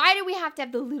 Why do we have to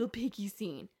have the little piggy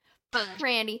scene?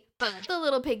 Randy, the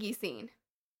little piggy scene.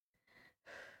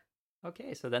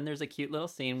 Okay, so then there's a cute little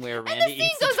scene where And Randy the scene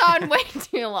goes on way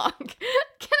too long. Can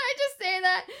I just say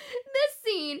that? This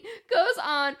scene goes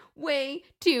on way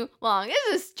too long.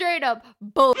 This is straight up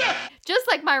bullshit. Just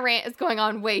like my rant is going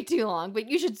on way too long, but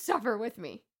you should suffer with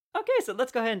me. Okay, so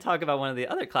let's go ahead and talk about one of the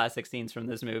other classic scenes from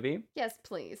this movie. Yes,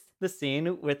 please. The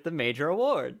scene with the major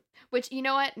award. Which, you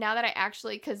know what? Now that I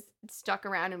actually stuck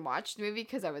around and watched the movie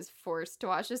because I was forced to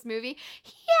watch this movie,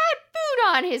 he had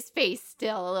food on his face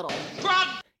still a little.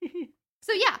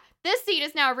 So yeah, This scene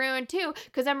is now ruined too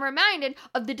because I'm reminded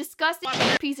of the disgusting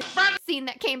piece of scene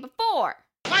that came before.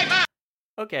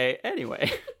 Okay,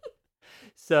 anyway.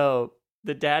 So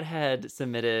the dad had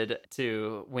submitted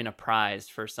to win a prize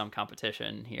for some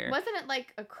competition here. Wasn't it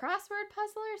like a crossword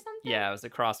puzzle or something? Yeah, it was a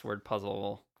crossword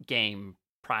puzzle game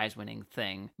prize-winning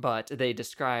thing. But they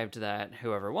described that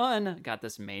whoever won got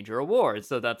this major award.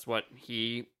 So that's what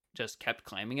he just kept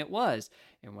claiming it was.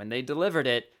 And when they delivered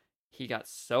it, he got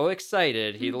so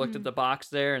excited. He looked at the box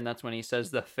there, and that's when he says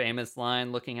the famous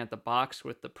line, looking at the box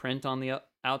with the print on the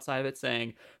outside of it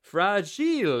saying,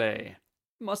 Fragile.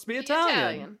 Must be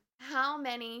Italian. How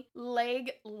many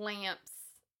leg lamps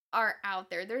are out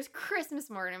there? There's Christmas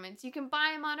ornaments. You can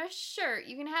buy them on a shirt.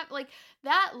 You can have, like,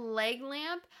 that leg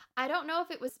lamp. I don't know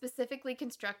if it was specifically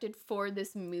constructed for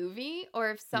this movie or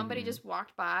if somebody just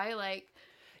walked by, like...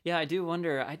 Yeah, I do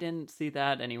wonder. I didn't see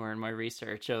that anywhere in my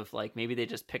research of, like, maybe they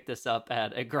just picked this up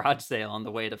at a garage sale on the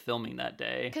way to filming that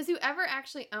day. Because whoever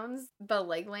actually owns the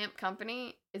leg lamp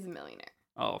company is a millionaire.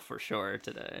 Oh, for sure,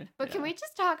 today. But can we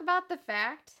just talk about the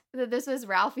fact that this was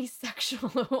Ralphie's sexual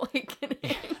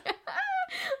awakening?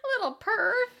 Little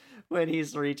perv. When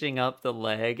he's reaching up the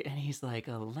leg and he's like,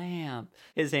 a lamp.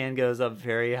 His hand goes up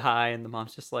very high and the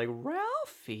mom's just like,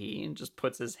 Ralphie, and just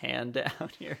puts his hand down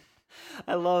here.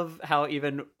 I love how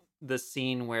even the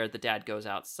scene where the dad goes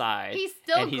outside he's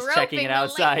checking it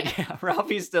outside. Leg. Yeah,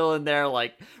 Ralphie's still in there,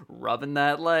 like, rubbing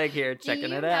that leg here,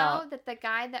 checking it out. Do you know that the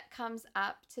guy that comes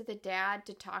up to the dad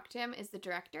to talk to him is the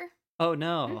director? Oh,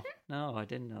 no. No, I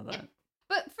didn't know that.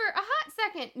 But for a hot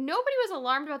second, nobody was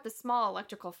alarmed about the small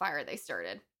electrical fire they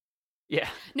started. Yeah.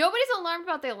 Nobody's alarmed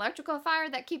about the electrical fire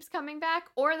that keeps coming back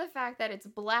or the fact that it's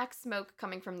black smoke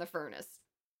coming from the furnace.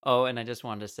 Oh, and I just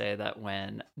wanted to say that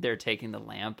when they're taking the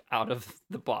lamp out of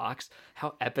the box,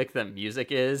 how epic the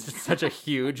music is. It's such a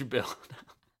huge build.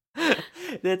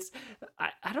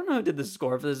 I don't know who did the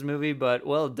score for this movie, but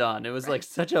well done. It was like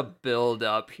such a build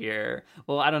up here.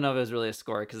 Well, I don't know if it was really a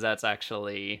score because that's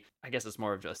actually, I guess it's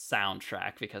more of a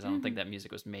soundtrack because I don't think that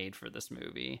music was made for this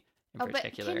movie in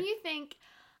particular. But can you think,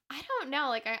 I don't know,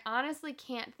 like I honestly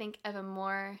can't think of a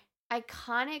more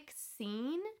iconic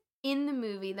scene in the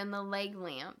movie than the leg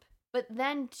lamp. But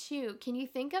then too, can you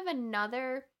think of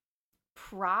another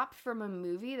prop from a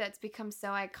movie that's become so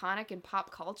iconic in pop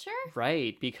culture?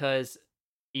 Right, because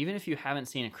even if you haven't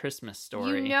seen A Christmas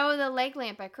Story, you know the leg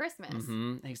lamp at Christmas.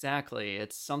 Exactly.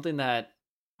 It's something that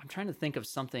I'm trying to think of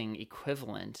something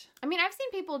equivalent. I mean, I've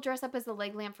seen people dress up as the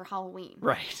leg lamp for Halloween.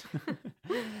 Right.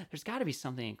 There's got to be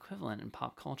something equivalent in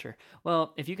pop culture.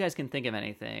 Well, if you guys can think of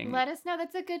anything, let us know.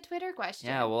 That's a good Twitter question.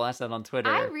 Yeah, we'll ask that on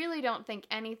Twitter. I really don't think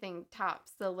anything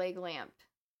tops the leg lamp.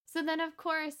 So then, of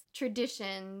course,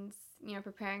 traditions, you know,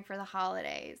 preparing for the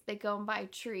holidays. They go and buy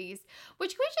trees,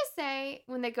 which we just say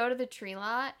when they go to the tree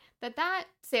lot that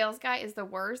sales guy is the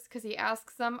worst because he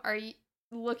asks them, are you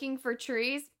looking for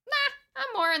trees? Nah,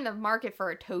 I'm more in the market for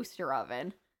a toaster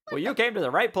oven. Well, you came to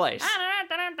the right place.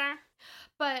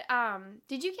 But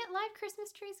did you get live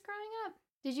Christmas trees growing up?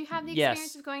 Did you have the Yes.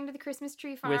 experience of going to the Christmas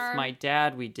tree farm? With my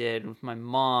dad, we did. With my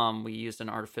mom, we used an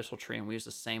artificial tree, and we used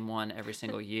the same one every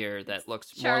single year that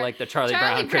looks more like the Charlie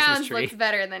Brown Christmas tree. Looks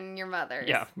better than your mother's.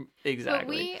 Yeah,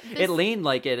 exactly. It leaned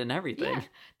like it and everything. Yeah,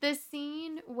 the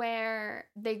scene where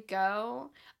they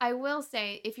go, I will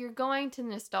say, if you're going to the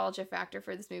nostalgia factor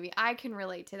for this movie, I can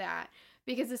relate to that.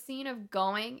 Because the scene of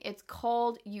going, it's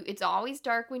cold, it's always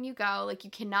dark when you go. Like, you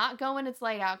cannot go when it's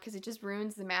light out because it just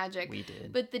ruins the magic. We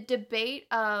did. But the debate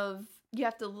of, you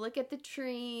have to look at the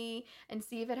tree and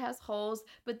see if it has holes.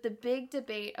 But the big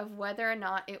debate of whether or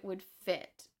not it would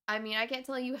fit. I mean, I can't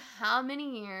tell you how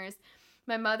many years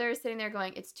my mother is sitting there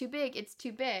going, it's too big, it's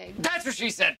too big. That's what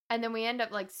she said! And then we end up,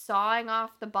 like, sawing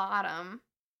off the bottom.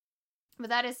 But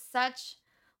that is such...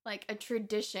 like a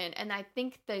tradition, and I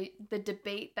think the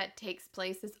debate that takes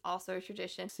place is also a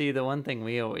tradition. See, the one thing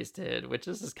we always did, which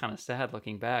is kind of sad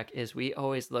looking back, is we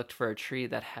always looked for a tree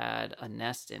that had a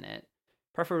nest in it,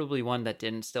 preferably one that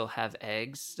didn't still have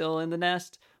eggs still in the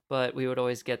nest, but we would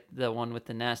always get the one with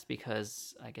the nest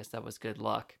because I guess that was good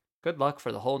luck. Good luck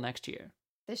for the whole next year.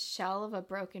 The shell of a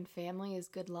broken family is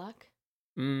good luck?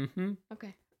 Mm-hmm.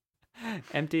 Okay.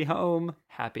 Empty home,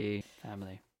 happy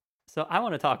family. So I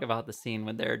want to talk about the scene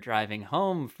when they're driving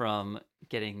home from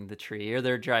getting the tree, or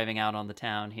they're driving out on the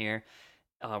town here,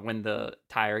 when the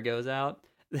tire goes out.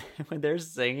 When they're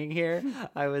singing here,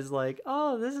 I was like,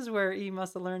 oh, this is where E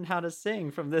must have learned how to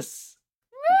sing from this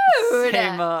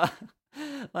same line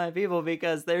of people,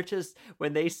 because they're just,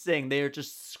 when they sing, they're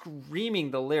just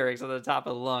screaming the lyrics at the top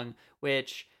of the lung,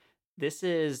 which this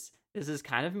is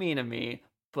kind of mean of me,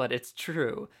 but it's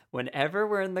true. Whenever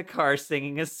we're in the car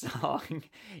singing a song,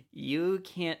 you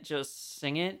can't just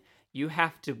sing it, you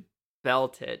have to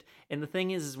belt it. And the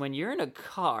thing is when you're in a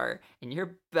car and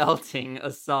you're belting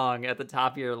a song at the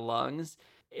top of your lungs,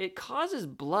 it causes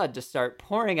blood to start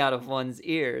pouring out of one's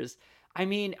ears. I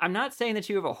mean, I'm not saying that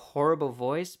you have a horrible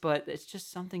voice, but it's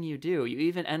just something you do. You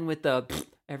even end with the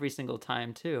every single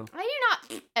time, too. I do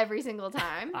not every single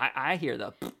time. I hear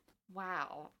the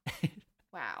Wow.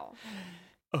 Wow.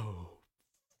 oh,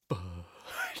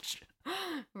 fudge.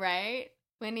 Right?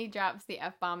 When he drops the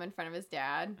F-bomb in front of his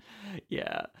dad.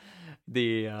 Yeah.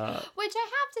 The, Which I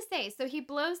have to say, so he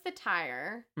blows the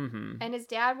tire, and his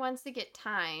dad wants to get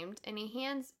timed, and he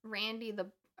hands Randy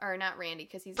or not Randy,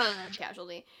 because he's a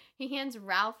casualty. He hands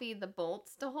Ralphie the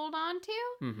bolts to hold on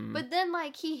to, but then,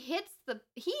 like, he hits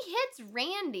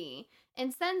Randy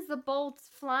and sends the bolts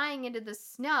flying into the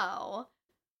snow.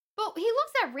 But he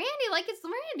looks at Randy like it's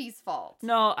Randy's fault.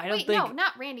 No, I don't think... No,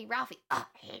 not Randy. Ralphie. Oh,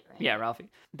 I hate Randy. Yeah, Ralphie.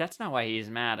 That's not why he's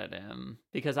mad at him.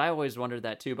 Because I always wondered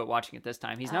that too, but watching it this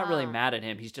time, he's not really mad at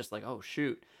him. He's just like, oh,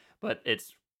 shoot. But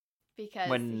it's because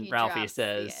when he Ralphie drops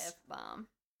says... the F-bomb.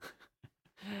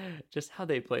 Just how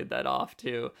they played that off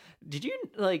too. Did you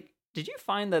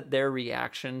find that their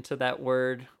reaction to that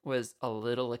word was a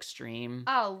little extreme?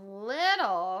 A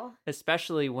little.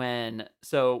 Especially when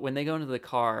they go into the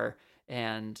car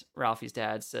and Ralphie's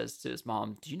dad says to his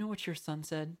mom, "Do you know what your son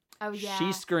said?" Oh, yeah.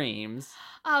 She screams.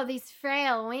 Oh, these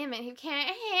frail women who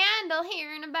can't handle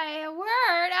hearing a bad word.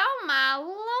 Oh, my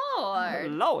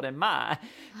Lord. Lord and my.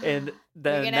 And the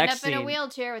You're going to end next up scene, in a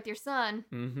wheelchair with your son.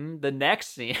 The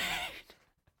next scene.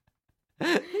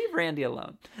 Leave Randy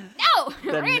alone. No!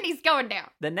 Randy's going down.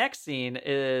 The next scene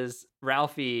is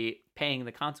Ralphie paying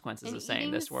the consequences And of saying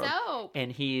eating this word. soap.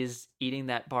 And he's eating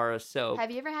that bar of soap.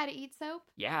 Have you ever had to eat soap?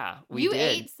 Yeah, we You did.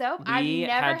 ate soap? We I've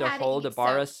never had to had to hold eat a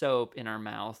bar of soap. soap in our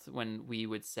mouth when we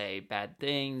would say bad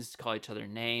things, call each other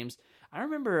names. I don't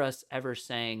remember us ever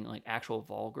saying like actual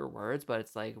vulgar words, but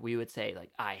it's like we would say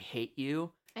like "I hate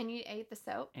you," And you ate the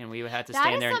soap? and we would have to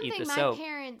stand there and eat the soap.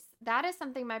 That is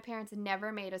something my parents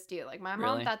never made us do. Like, my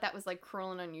mom Really? thought that was, like,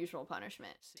 cruel and unusual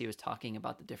punishment. He was talking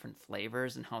about the different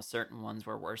flavors and how certain ones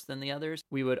were worse than the others.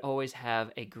 We would always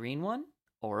have a green one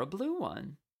or a blue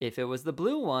one. If it was the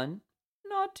blue one,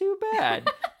 not too bad.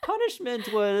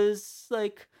 Punishment was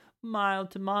like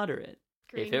mild to moderate.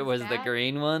 Green if it was the bad.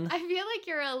 green one, I feel like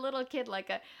you're a little kid,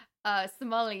 like a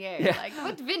sommelier. Yeah. Like,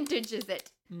 what vintage is it?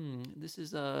 this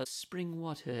is a spring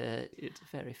water. It's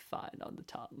very fine on the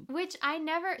tongue. Which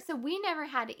we never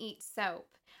had to eat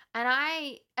soap. And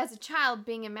I, as a child,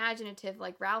 being imaginative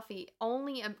like Ralphie,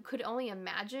 could only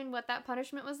imagine what that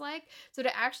punishment was like. So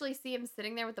to actually see him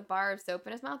sitting there with a bar of soap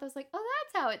in his mouth, I was like, oh,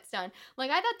 that's how it's done. Like,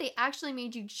 I thought they actually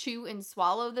made you chew and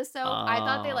swallow the soap. I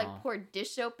thought they, like, poured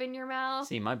dish soap in your mouth.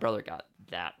 See, my brother got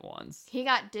that once. He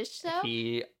got dish soap?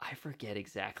 I forget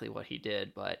exactly what he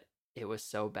did, but it was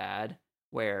so bad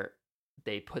where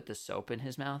they put the soap in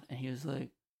his mouth and he was like,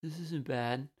 this isn't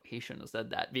bad. He shouldn't have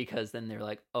said that because then they're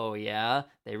like, oh yeah?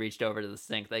 They reached over to the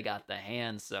sink, they got the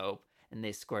hand soap, and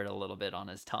they squirted a little bit on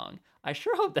his tongue. I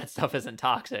sure hope that stuff isn't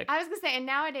toxic. I was going to say, and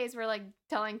nowadays we're like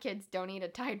telling kids don't eat a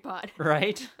Tide Pod.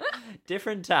 Right?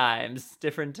 Different times.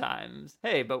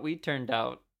 Hey, but we turned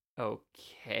out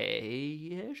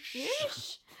okay-ish.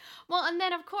 Ish. Well, and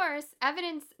then of course,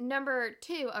 evidence number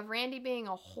 2 of Randy being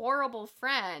a horrible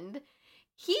friend,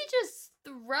 he just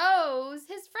throws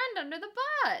his friend under the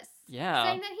bus. Yeah.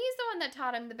 Saying that he's the one that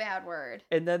taught him the bad word.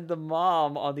 And then the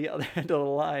mom on the other end of the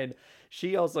line,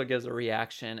 she also gives a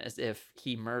reaction as if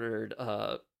he murdered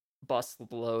a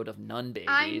busload of nun babies.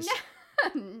 I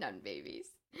know. Nun babies.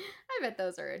 I bet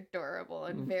those are adorable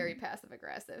and very passive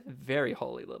aggressive. Very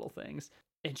holy little things.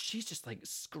 And she's just like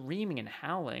screaming and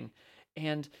howling.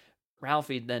 And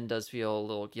Ralphie then does feel a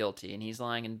little guilty and he's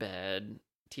lying in bed,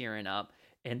 tearing up.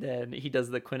 And then he does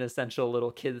the quintessential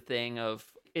little kid thing of,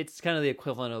 it's kind of the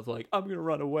equivalent of like, I'm going to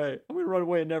run away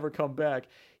and never come back.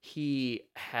 He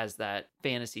has that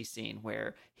fantasy scene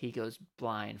where he goes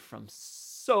blind from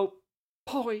soap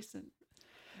poison.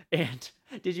 And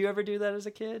did you ever do that as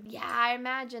a kid? Yeah, I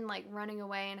imagine like running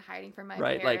away and hiding from my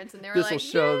Right, parents. like, And they were this'll like,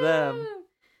 show "No!" them.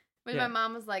 When Yeah. my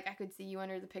mom was like, I could see you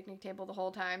under the picnic table the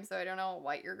whole time, so I don't know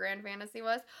what your grand fantasy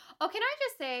was. Oh, can I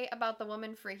just say about the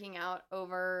woman freaking out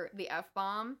over the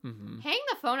F-bomb? Mm-hmm. Hang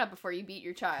the phone up before you beat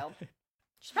your child.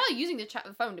 She's probably using the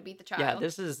phone to beat the child. Yeah,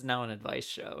 this is now an advice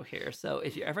show here. So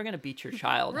if you're ever going to beat your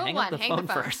child, Rule hang one, up the hang the phone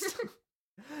phone. first.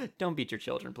 Don't beat your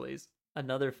children, please.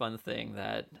 Another fun thing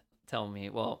that tell me,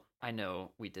 well, I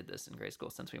know we did this in grade school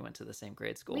since we went to the same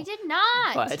grade school. We did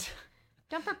not. But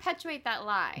Don't perpetuate that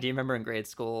lie. Do you remember in grade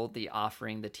school the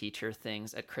offering the teacher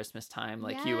things at Christmas time?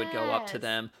 Like you would go up to Yes.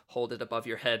 them, hold it above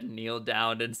your head, kneel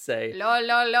down, and say, La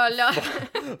la la la.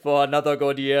 "For another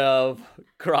good year of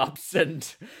crops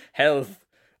and health,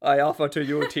 I offer to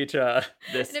you, teacher,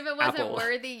 this And if it wasn't apple."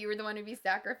 worthy, you were the one to be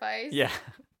sacrificed. Yeah.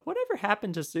 Whatever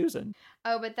happened to Susan?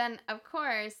 Oh, but then, of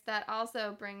course, that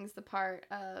also brings the part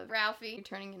of Ralphie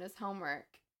turning in his homework.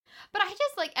 But I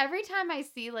just, like, every time I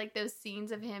see, like, those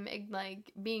scenes of him,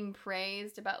 like, being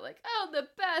praised about, like, oh, the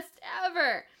best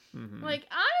ever. Mhm. Like,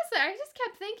 honestly, I just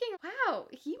kept thinking, wow,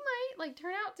 he might, like,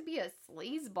 turn out to be a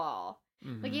sleazeball.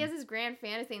 Like, he Mhm. has his grand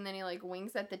fantasy, and then he, like,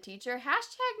 winks at the teacher.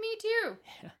 Hashtag me too.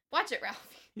 Yeah. Watch it, Ralphie.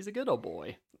 He's a good old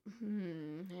boy.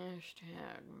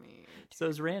 Hashtag me. So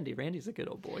is Randy. Randy's a good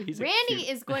old boy. He's Randy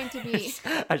is going to be...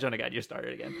 I shouldn't have got you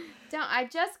started again. I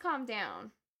just calmed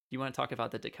down. You want to talk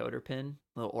about the decoder pin?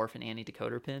 Little Orphan Annie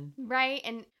decoder pin? Right,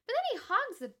 but then he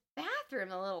hogs the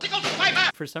bathroom a little.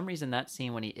 For some reason, that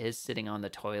scene when he is sitting on the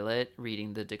toilet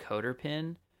reading the decoder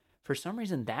pin, for some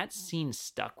reason, that scene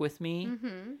stuck with me.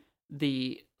 Mm-hmm.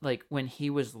 When he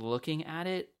was looking at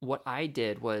it, what I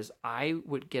did was I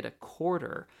would get a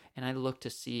quarter and I looked to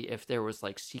see if there was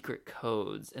like secret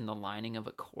codes in the lining of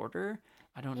a quarter.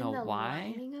 I don't know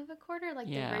why. Lining of a quarter, like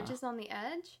Yeah. the ridges on the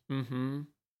edge. Mm-hmm.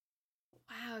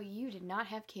 Wow, you did not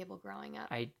have cable growing up.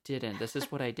 I didn't. This is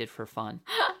what I did for fun.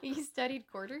 You studied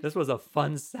quarters. This was a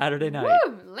fun Saturday night.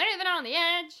 Woo! Leave it on the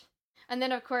edge. And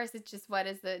then, of course, it's just what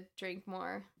is the drink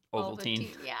more? Ovaltine.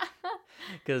 Yeah.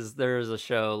 Because there's a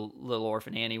show, Little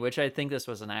Orphan Annie, which I think this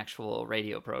was an actual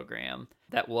radio program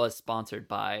that was sponsored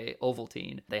by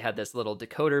Ovaltine. They had this little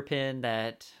decoder pin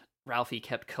that Ralphie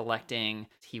kept collecting.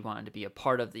 He wanted to be a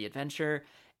part of the adventure.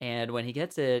 And when he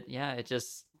gets it, it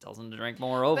just tells him to drink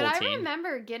more Ovaltine. But I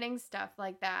remember getting stuff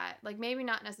like that. Like, maybe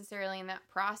not necessarily in that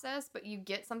process, but you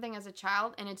get something as a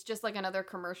child, and it's just like another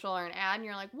commercial or an ad, and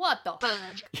you're like, what the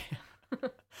fudge?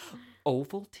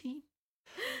 Ovaltine?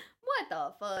 What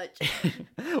the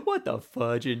fudge? What the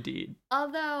fudge, indeed.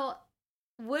 Although,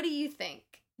 what do you think?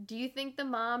 Do you think the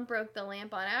mom broke the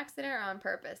lamp on accident or on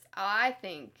purpose? I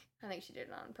think she did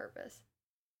it on purpose.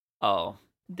 Oh,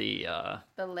 the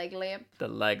leg lamp. The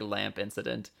leg lamp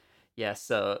incident. Yeah,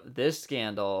 so this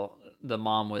scandal, the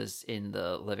mom was in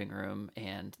the living room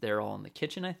and they're all in the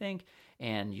kitchen, I think,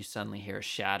 and you suddenly hear a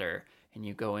shatter and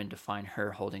you go in to find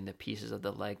her holding the pieces of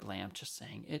the leg lamp just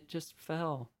saying, "It just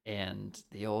fell." And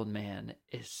the old man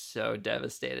is so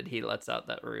devastated. He lets out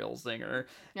that real zinger.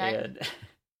 Right.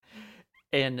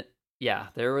 And yeah,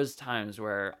 there was times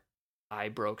where I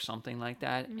broke something like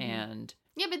that Mhm. and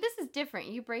Yeah, but this is different.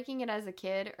 You breaking it as a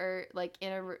kid or like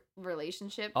in a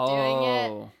relationship doing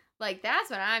it. Like, that's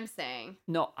what I'm saying.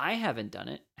 No, I haven't done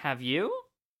it. Have you?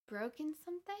 Broken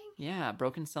something? Yeah,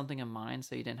 broken something of mine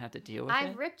so you didn't have to deal with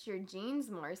I've it. ripped your jeans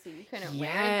more so you couldn't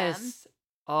wear them. Yes.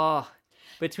 Oh,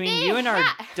 between They you and our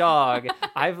ha- dog,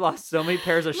 I've lost so many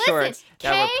pairs of Listen, shorts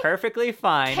that were Kay- perfectly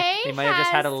fine. Kay They might have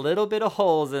just had a has- little bit of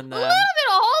holes in A them. little bit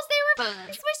of holes. They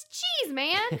were Swiss cheese,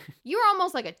 man. You were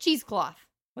almost like a cheesecloth.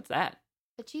 What's that?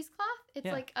 A cheesecloth? It's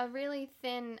Yeah. like a really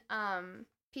thin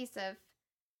piece of...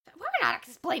 We're not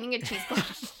explaining a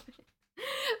cheesecloth.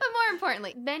 But more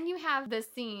importantly, then you have the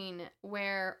scene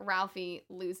where Ralphie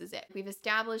loses it. We've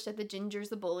established that the Ginger's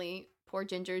the bully. Poor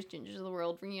Gingers of the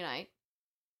world reunite.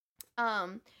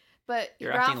 But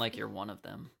You're acting like you're one of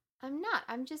them. I'm not.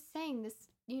 I'm just saying this.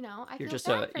 I You're feel just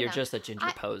bad for them. just a ginger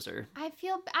I- poser.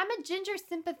 I'm a Ginger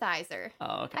sympathizer.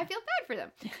 Oh, okay. I feel bad for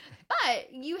them.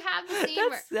 But you have the scene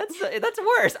where... That's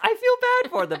worse. I feel bad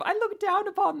for them. I look down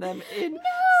upon them in No,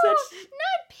 such.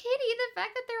 not pity. The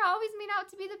fact that they're always made out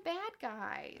to be the bad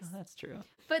guys. Oh, that's true.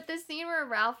 But the scene where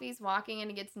Ralphie's walking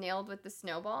and he gets nailed with the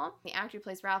snowball, the actor who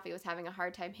plays Ralphie was having a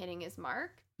hard time hitting his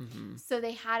mark. Hmm. So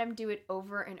they had him do it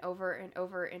over and over and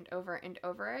over and over and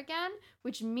over again,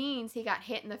 which means he got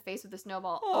hit in the face with the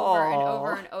snowball over and Aw.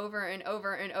 over and over and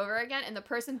over and over again. And the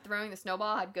person throwing the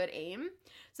snowball had good aim.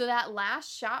 So that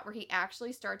last shot where he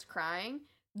actually starts crying,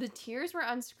 the tears were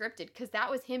unscripted because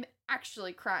that was him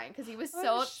actually crying because he was so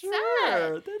I'm upset.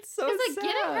 sure. That's so Because sad.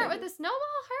 like getting hurt with a snowball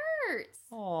hurts.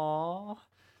 Aww.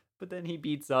 But then he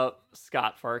beats up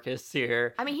Scott Farkas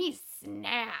here. I mean, he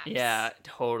snaps. Yeah,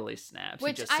 totally snaps.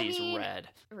 Which, he just I sees mean- red.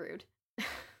 Rude. Get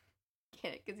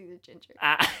it? Because he's a ginger.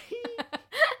 Ah.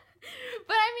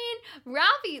 But I mean,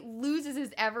 Ralphie loses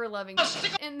his ever-loving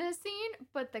in this scene,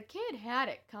 but the kid had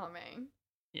it coming.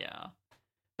 Yeah.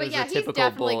 But It was yeah, a he's typical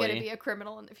definitely bully. going to be a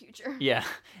criminal in the future. Yeah,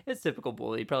 it's typical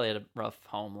bully. He probably had a rough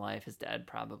home life. His dad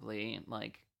probably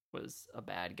was a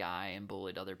bad guy and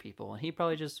bullied other people, and he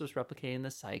probably just was replicating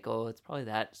the cycle. It's probably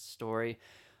that story.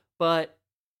 But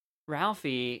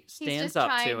Ralphie He's stands just up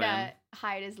trying to him.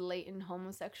 hide his latent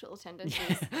homosexual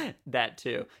tendencies. That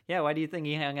too. Yeah, why do you think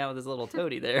he hung out with his little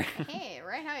toady there? Hey,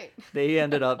 right height. They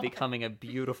ended up becoming a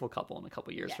beautiful couple in a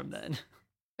couple years from Yes. then.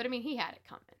 But I mean, he had it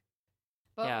coming.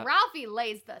 But Yeah. Ralphie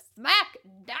lays the smack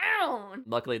down.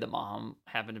 Luckily, the mom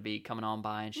happened to be coming on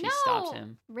by and she No, stops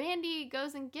him. Randy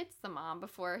goes and gets the mom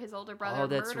before his older brother Oh,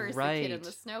 that's murders the kid in right.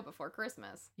 the snow before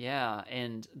Christmas. Yeah,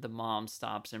 and the mom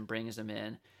stops and brings him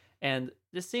in. And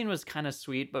this scene was kind of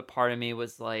sweet, but part of me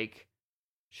was like,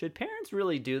 should parents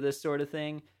really do this sort of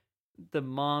thing? The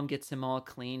mom gets him all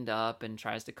cleaned up and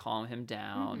tries to calm him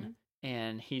down.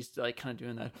 And he's like kind of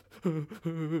doing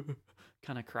that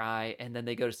kind of cry. And then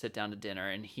they go to sit down to dinner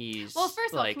and he's Well,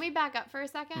 first of all, like, can we back up for a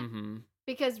second? mm-hmm.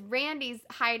 Because Randy's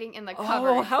hiding in the cupboard.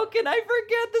 Oh, how can I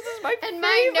forget? This is my and favorite.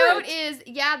 my note is,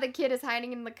 yeah, the kid is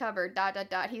hiding in the cupboard, ...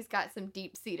 He's got some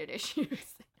deep-seated issues.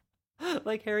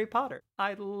 Like Harry Potter.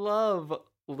 I love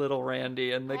little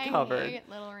Randy in the I cupboard. hate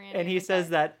little Randy And in he the says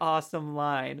cupboard. that awesome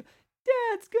line,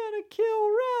 Dad's gonna kill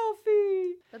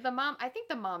Ralphie. But I think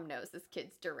the mom knows this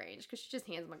kid's deranged because she just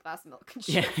hands him a glass of milk and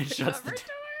Yeah, shuts the shuts the cupboard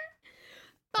door.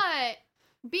 But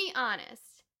be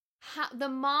honest, the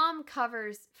mom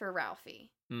covers for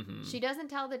Ralphie. Mm-hmm. She doesn't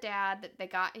tell the dad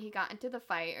that he got into the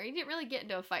fight, or he didn't really get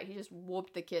into a fight. He just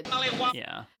whooped the kid.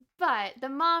 Yeah. But the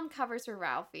mom covers for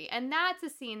Ralphie, and that's a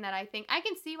scene that I think I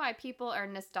can see why people are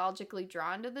nostalgically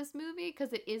drawn to this movie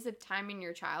because it is a time in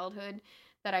your childhood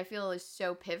that I feel is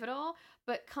so pivotal.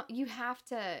 But you have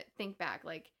to think back,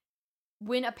 like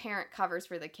when a parent covers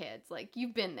for the kids, like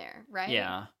you've been there, right?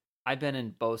 Yeah. I've been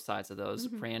in both sides of those.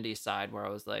 Mhm. Randy's side where I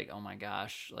was like, oh my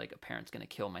gosh, like a parent's going to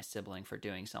kill my sibling for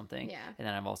doing something. Yeah. And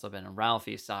then I've also been in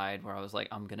Ralphie's side where I was like,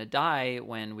 I'm going to die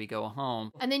when we go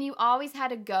home. And then you always had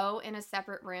to go in a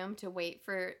separate room to wait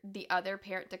for the other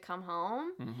parent to come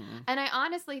home. Mm-hmm. And I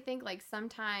honestly think like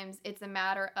sometimes it's a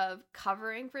matter of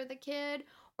covering for the kid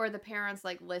or the parents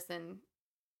like, listen,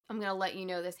 I'm going to let you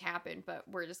know this happened, but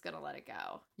we're just going to let it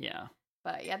go. Yeah.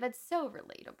 But yeah, that's so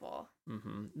relatable.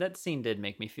 Mm-hmm. That scene did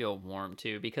make me feel warm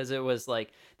too, because it was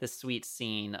like the sweet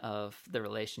scene of the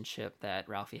relationship that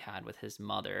Ralphie had with his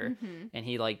mother. Mm-hmm. And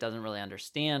he like doesn't really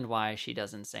understand why she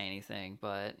doesn't say anything,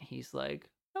 but he's like,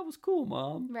 that was cool,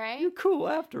 Mom. Right? You're cool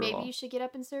after all. Maybe you should get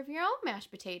up and serve your own mashed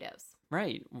potatoes.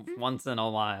 Right. Once in a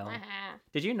while. Uh-huh.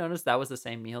 Did you notice that was the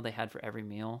same meal they had for every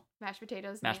meal? Mashed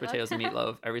potatoes. Mashed meatloaf. potatoes and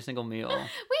meatloaf, every single meal. We had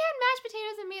mashed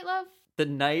potatoes and meatloaf. The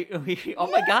night we,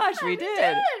 oh my gosh, we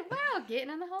did. Wow, getting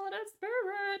in the holiday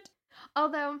spirit.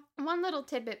 Although, one little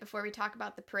tidbit before we talk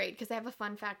about the parade, because I have a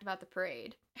fun fact about the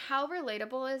parade. How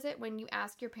relatable is it when you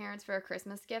ask your parents for a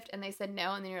Christmas gift and they said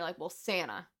no, and then you're like, well,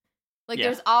 Santa. Like, Yeah.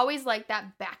 there's always like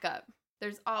that backup.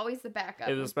 There's always the backup.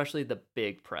 It was especially the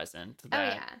big present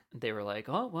that yeah. they were like,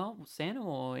 oh, well, Santa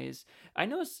will always. I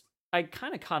noticed, I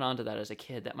kind of caught on to that as a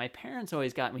kid, that my parents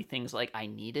always got me things like I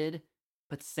needed,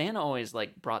 but Santa always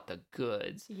like brought the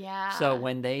goods. Yeah. So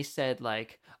when they said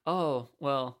like, oh,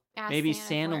 well, Ask maybe Santa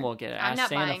Santa for it. will get it. I'm Ask not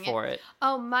Santa buying it. for it.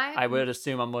 Oh, my. I would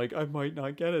assume I'm like, I might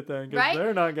not get it then because Right?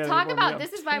 they're not getting Talk it. about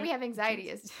this is why we have anxiety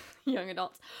as young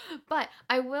adults. But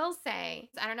I will say,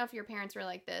 I don't know if your parents were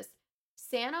like this.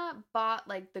 Santa bought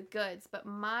like the goods, but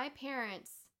my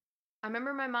parents, I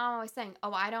remember my mom always saying,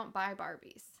 "Oh, I don't buy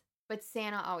Barbies." But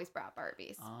Santa always brought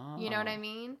Barbies. You know what I Oh,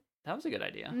 mean? That was a good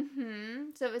idea.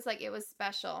 Mhm. So it was like it was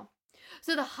special.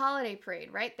 So the holiday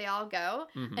parade, right? They all go.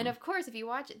 Mhm. And of course, if you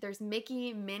watch it, there's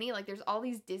Mickey, Minnie, like there's all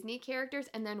these Disney characters,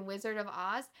 and then Wizard of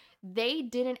Oz. They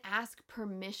didn't ask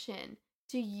permission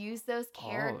to use those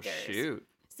characters. Oh, shoot.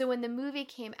 So when the movie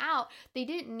came out, they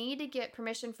didn't need to get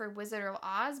permission for Wizard of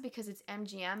Oz because it's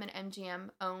MGM and MGM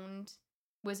owned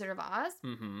Wizard of Oz.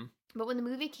 Mm-hmm. But when the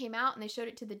movie came out and they showed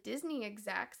it to the Disney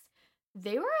execs,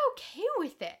 they were okay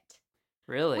with it.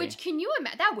 Really? Which, can you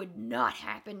imagine? That would not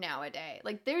happen nowadays.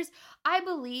 Like, I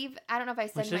believe, I don't know if I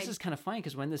said Which this is kind of funny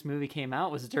because when this movie came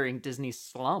out was during Disney's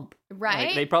slump. right?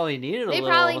 Like, they probably needed a They little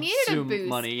probably needed a Zoom boost.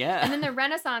 money, yeah. And then the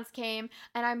Renaissance came,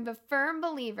 and I'm a firm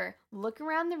believer. Look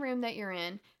around the room that you're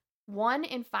in. 1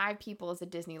 in 5 people is a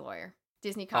Disney lawyer.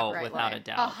 Disney copyright without lawyer. a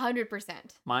doubt. 100%.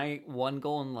 My one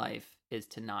goal in life is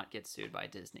to not get sued by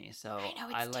Disney. So I know,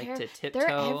 it's I like terrible. to tiptoe. They're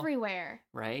everywhere.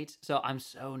 Right? So I'm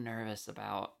so nervous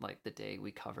about like the day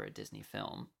we cover a Disney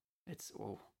film. It's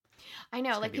I know,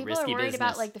 It's like gonna be people are risky worried about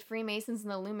business. like the Freemasons and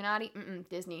the Illuminati.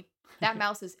 Disney. That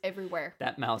mouse is everywhere.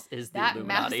 that mouse is the That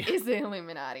Illuminati. mouse is the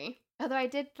Illuminati. Although I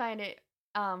did find it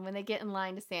when they get in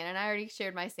line to Santa, and I already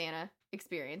shared my Santa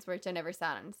experience, which I never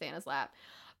sat on Santa's lap.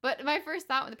 But my first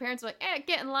thought when the parents were like,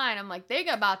 get in line, I'm like, they're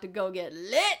about to go get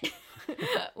lit.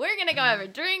 We're going to go have a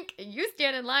drink, and you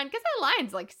stand in line, because that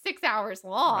line's like 6 hours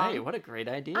long. Right, what a great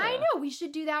idea. I know, we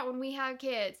should do that when we have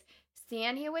kids.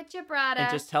 Sandwich brother.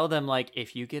 And just tell them, like,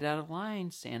 if you get out of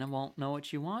line, Santa won't know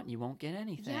what you want. You won't get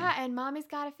anything. Yeah, and Mommy's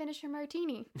got to finish her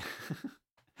martini.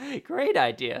 Great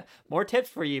idea. More tips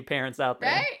for you parents out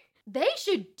there. Right? They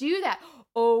should do that.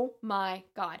 Oh my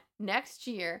God. Next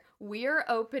year, we're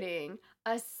opening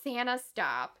a Santa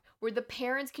stop where the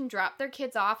parents can drop their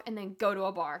kids off and then go to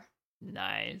a bar.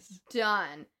 Nice.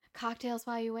 Done. Cocktails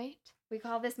while you wait. We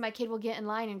call this My Kid Will Get in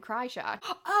Line and Cry Shot.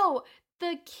 Oh,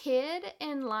 the kid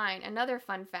in line. Another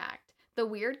fun fact. The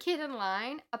weird kid in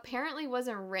line apparently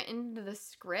wasn't written into the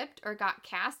script or got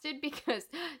casted because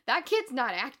that kid's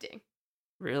not acting.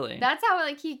 Really? That's how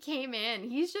he came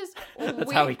in. He's just That's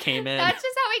weird. how he came in. That's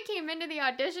just how he came into the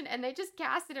audition, and they just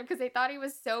casted him because they thought he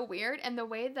was so weird. And the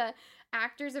way the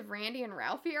actors of Randy and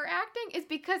Ralphie are acting is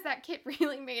because that kid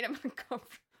really made him uncomfortable.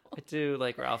 I do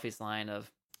like Ralphie's line of,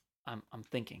 I'm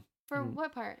thinking. For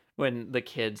what part? When the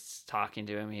kid's talking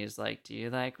to him, he's like, do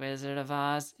you like Wizard of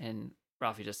Oz? And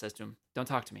Ralphie just says to him, don't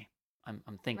talk to me.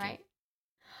 I'm thinking. Right.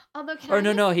 Although,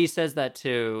 No, he says that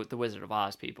to the Wizard of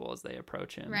Oz people as they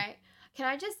approach him. Right. Can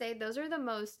I just say, those are the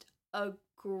most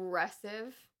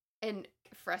aggressive and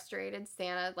frustrated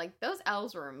Santa. Like, those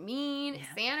elves were mean. Yeah.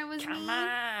 Santa was Come mean.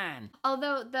 on.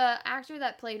 Although the actor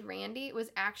that played Randy was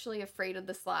actually afraid of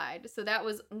the slide. So that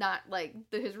was not,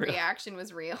 his reaction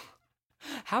was real.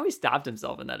 How he stopped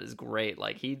himself in that is great.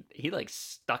 Like, he like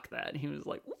stuck that. He was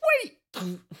like,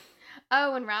 wait.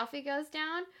 Oh, when Ralphie goes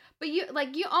down. But you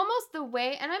almost the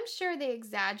way, and I'm sure they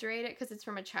exaggerate it because it's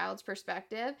from a child's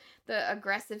perspective, the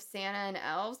aggressive Santa and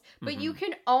elves, but you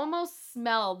can almost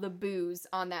smell the booze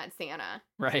on that Santa.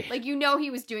 Right. Like,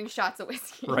 he was doing shots of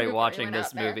whiskey. Right, before he watching went this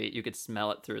out there. movie, you could smell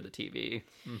it through the TV.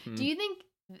 Mm-hmm. Do you think,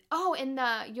 and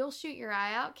the You'll Shoot Your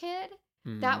Eye Out kid,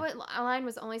 that line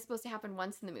was only supposed to happen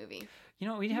once in the movie. You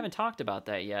know, we haven't talked about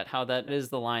that yet, how that is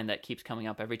the line that keeps coming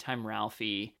up every time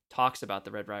Ralphie talks about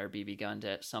the Red Ryder BB gun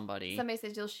to somebody. Somebody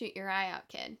says, you'll shoot your eye out,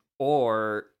 kid.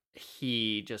 Or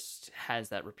he just has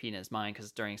that repeat in his mind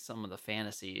because during some of the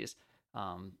fantasies,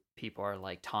 people are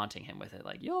like taunting him with it,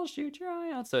 like, you'll shoot your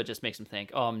eye out. So it just makes him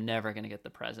think, oh, I'm never going to get the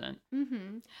present.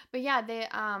 Mm-hmm. But yeah,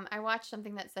 I watched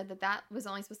something that said that was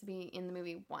only supposed to be in the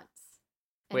movie once.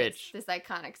 And Which it's this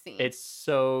iconic scene. It's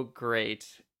so great,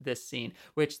 this scene.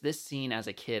 Which this scene as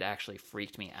a kid actually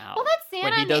freaked me out. Well, that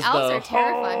Santa and the elves are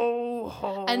terrifying.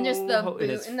 Ho, and just the boot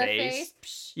his in the face.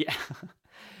 Psh. Yeah.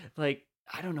 Like,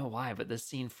 I don't know why, but this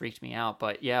scene freaked me out.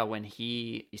 But yeah, when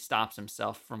he stops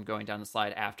himself from going down the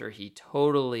slide after he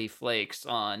totally flakes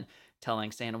on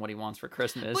telling Santa what he wants for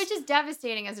Christmas. Which is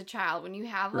devastating as a child when you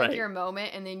have your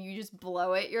moment and then you just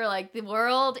blow it. You're like, the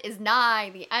world is nigh,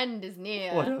 the end is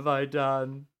near. What have I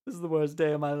done? This is the worst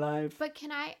day of my life. But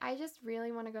can I just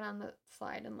really want to go down the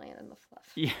slide and land in the fluff.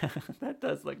 Yeah, that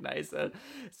does look nice.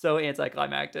 So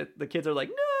anticlimactic. The kids are like,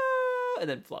 no, and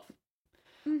then fluff.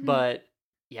 Mm-hmm. But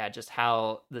yeah, just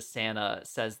how the Santa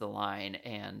says the line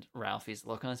and Ralphie's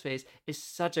look on his face is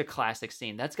such a classic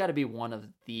scene. That's got to be one of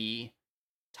the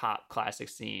top classic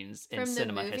scenes in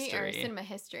cinema history. Or cinema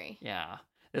history. Yeah.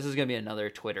 This is going to be another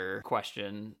Twitter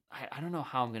question. I don't know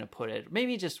how I'm going to put it.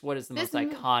 Maybe just what is the most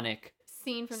iconic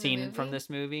scene from this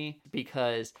movie?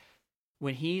 Because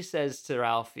when he says to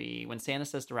Ralphie, when Santa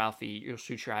says to Ralphie, you'll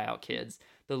shoot your eye out, kids,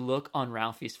 the look on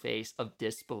Ralphie's face of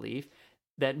disbelief,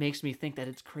 that makes me think that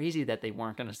it's crazy that they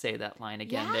weren't going to say that line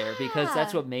again there, because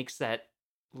that's what makes that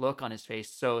look on his face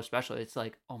so special. It's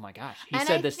like, oh my gosh, he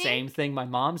said the same thing my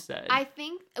mom said. I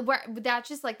think that's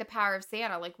just like the power of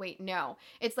Santa. Like, wait, no,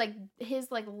 it's like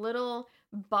his like little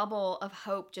bubble of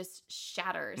hope just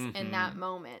shatters in that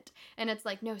moment, and it's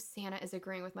like, no, Santa is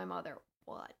agreeing with my mother.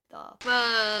 What the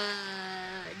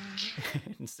fudge?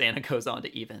 And Santa goes on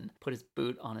to even put his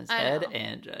boot on his head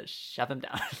and just shove him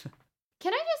down.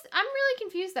 I'm really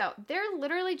confused though. They're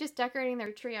literally just decorating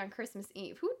their tree on Christmas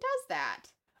Eve. Who does that?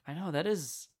 I know, that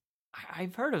is,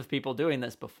 I've heard of people doing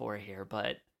this before here,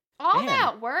 but all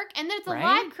that work, and then it's a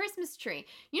live Christmas tree.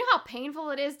 You know how painful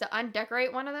it is to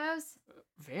undecorate one of those?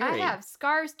 Very. I have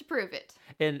scars to prove it.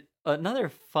 And another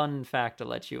fun fact to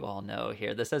let you all know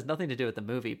here, this has nothing to do with the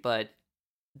movie, but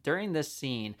during this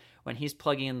scene, when he's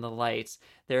plugging in the lights,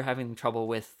 they're having trouble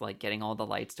with like getting all the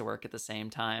lights to work at the same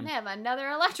time. They have another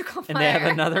electrical fire. And they have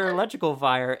another electrical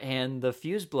fire, and the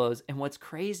fuse blows. And what's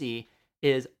crazy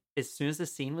is, as soon as the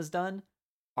scene was done,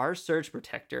 our surge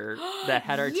protector that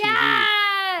had our TV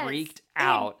freaked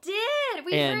out. It did.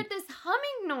 We heard this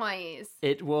humming noise.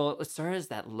 It started as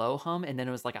that low hum, and then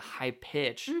it was like a high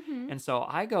pitch. And so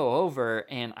I go over,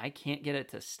 and I can't get it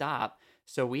to stop.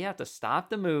 So we have to stop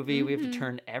the movie. We have to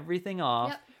turn everything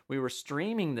off. Yep. We were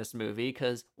streaming this movie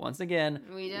because, once again,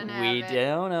 we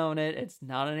don't own it. It's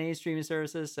not on any streaming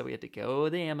services, so we had to go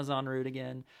the Amazon route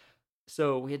again.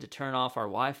 So we had to turn off our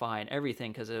Wi-Fi and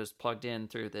everything because it was plugged in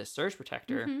through this surge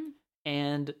protector. Mm-hmm.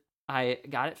 And I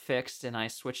got it fixed and I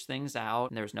switched things out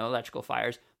and there was no electrical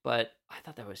fires. But I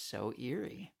thought that was so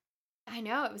eerie. I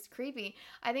know, it was creepy.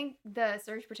 I think the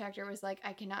surge protector was like,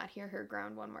 I cannot hear her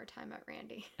groan one more time at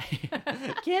Randy.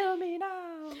 Kill me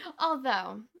now.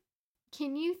 Although,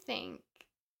 can you think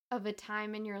of a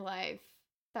time in your life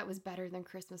that was better than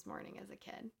Christmas morning as a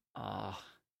kid?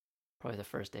 Probably the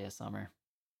first day of summer.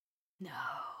 No,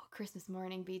 Christmas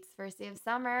morning beats first day of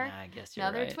summer. Yeah, I guess you're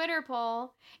Another right. Twitter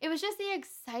poll. It was just the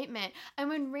excitement. And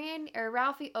when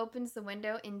Ralphie opens the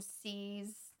window and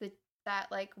sees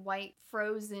that like white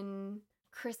frozen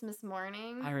Christmas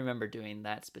morning. I remember doing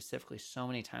that specifically so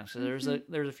many times. So there's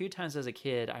a few times as a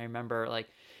kid I remember like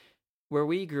where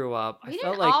we grew up. We I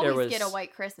felt didn't like always there was get a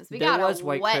white Christmas. We there got was a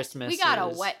white wet Christmases. We got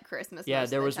a wet Christmas. Yeah,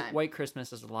 most there of the was time. white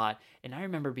Christmases a lot, and I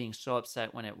remember being so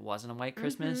upset when it wasn't a white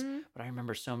Christmas. Mhm. But I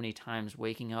remember so many times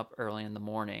waking up early in the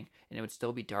morning and it would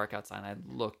still be dark outside. And I'd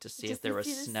look to see Just if there to was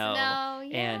see the snow,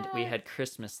 and we yes. had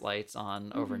Christmas lights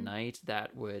on overnight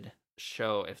that would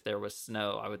show if there was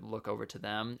snow. I would look over to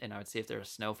them and I would see if there was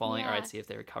snow falling, or Yeah. I'd see if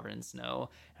they were covered in snow.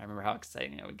 And I remember how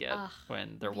exciting I would get Ugh,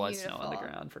 when there was snow on the beautiful.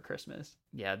 ground for Christmas.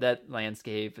 Yeah, that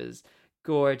landscape is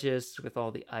gorgeous with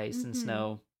all the ice and Mhm.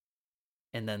 snow.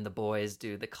 And then the boys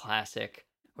do the classic,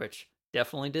 which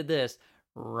definitely did this,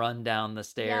 run down the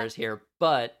stairs here.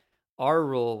 But our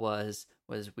rule was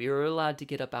we were allowed to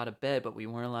get up out of bed, but we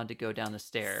weren't allowed to go down the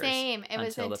stairs. Same. It was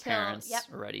until the parents yep.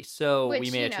 were ready. So Which,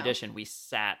 we made you a know. tradition. We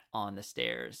sat on the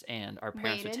stairs, and our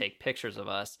parents would Waited. take pictures of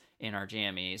us in our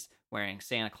jammies wearing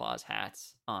Santa Claus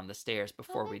hats on the stairs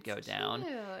before we'd go that's down.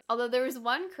 cute. Although there was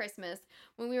one Christmas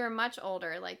when we were much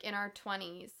older, like in our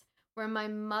 20s, where my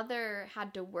mother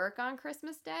had to work on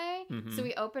Christmas Day. Mhm. So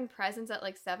we opened presents at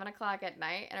like 7 o'clock at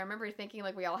night. And I remember thinking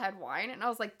like we all had wine. And I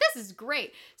was like, this is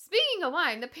great. Speaking of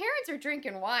wine, the parents are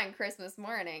drinking wine Christmas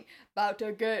morning. About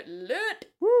to get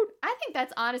lit. Woo! I think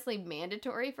that's honestly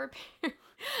mandatory for parents.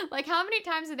 Like, how many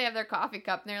times do they have their coffee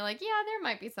cup and they're like, yeah, there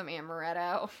might be some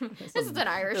amaretto. This is an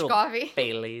Irish Little coffee.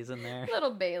 Baileys in there.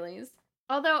 Little Baileys.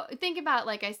 Although, think about,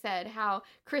 like I said, how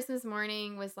Christmas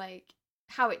morning was like,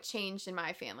 how it changed in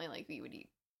my family. Like, we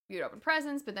would open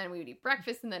presents, but then we would eat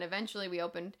breakfast, and then eventually we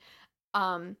opened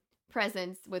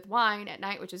presents with wine at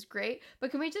night, which is great.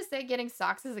 But can we just say getting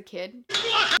socks as a kid?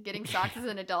 Getting socks as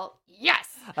an adult? Yes!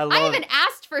 I even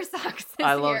asked for socks this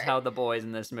I loved year. how the boys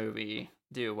in this movie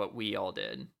do what we all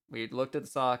did. We looked at the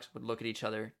socks, would look at each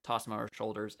other, toss them on our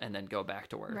shoulders, and then go back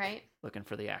to work. Right. Looking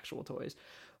for the actual toys.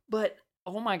 But,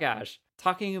 oh my gosh,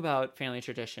 talking about family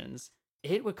traditions,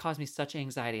 it would cause me such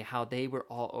anxiety how they were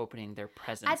all opening their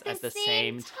presents at the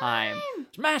same time.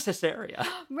 It's mass hysteria.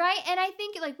 Right? And I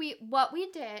think like what we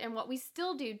did and what we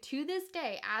still do to this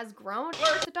day as grown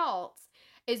adults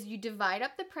is you divide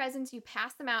up the presents, you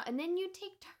pass them out, and then you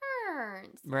take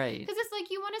turns. Right. Because it's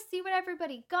like you want to see what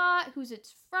everybody got, who's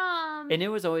it's from. And it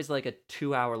was always like a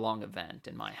 2-hour long event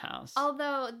in my house.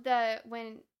 Although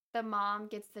when the mom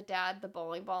gets the dad the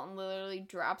bowling ball and literally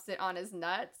drops it on his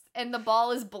nuts and the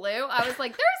ball is blue, I was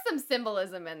like, there's some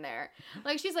symbolism in there.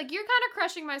 Like, she's like, you're kind of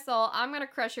crushing my soul. I'm going to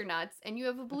crush your nuts. And you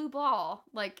have a blue ball.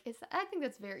 Like, I think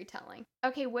that's very telling.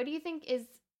 Okay, what do you think is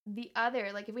the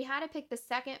other? Like, if we had to pick the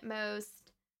second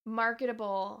most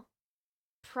marketable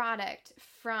product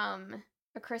from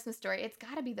A Christmas Story, it's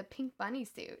got to be the pink bunny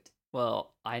suit.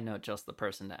 Well, I know just the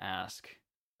person to ask.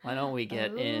 Why don't we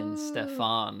get in Ooh.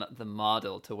 Stefan, the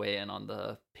model, to weigh in on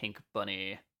the pink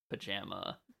bunny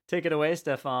pajama? Take it away,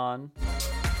 Stefan.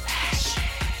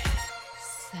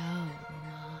 So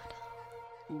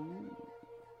model.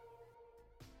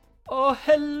 Oh,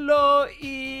 hello,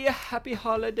 E. Happy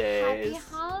holidays. Happy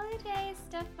holidays,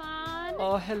 Stefan.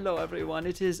 Oh, hello, everyone.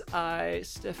 It is I,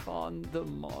 Stefan, the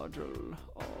model.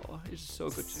 Oh, it's so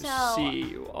good to So, see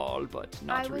you all, but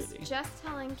not I was really. just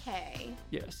telling Kay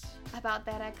Yes. about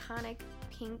that iconic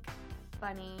pink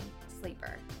bunny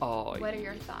sleeper. Oh, What are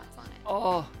your thoughts on it?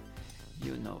 Oh,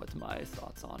 you know what my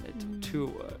thoughts on it. 2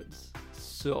 words.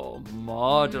 So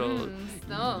model.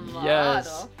 So Yes.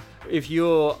 model. If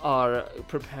you are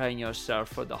preparing yourself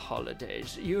for the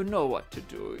holidays, you know what to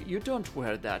do. You don't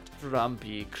wear that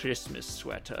frumpy Christmas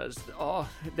sweaters. Oh,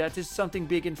 that is something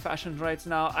big in fashion right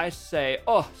now. I say,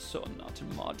 oh, so not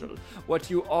model.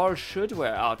 What you all should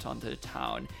wear out on the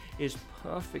town is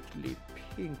perfectly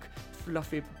pink,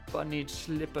 fluffy, bunny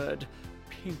slippered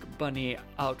pink bunny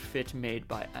outfit made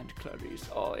by Aunt Clarice.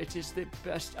 Oh, it is the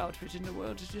best outfit in the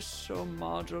world. It is so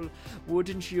model,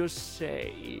 wouldn't you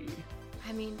say?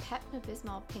 I mean,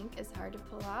 Pepto-Bismol pink is hard to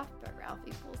pull off, but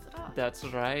Ralphie pulls it off. That's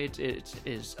right. It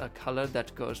is a color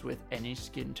that goes with any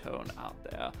skin tone out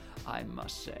there, I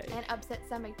must say. And upset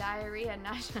stomach, diarrhea,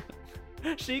 nausea.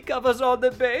 She covers all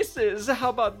the bases. How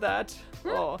about that?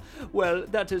 Oh, well,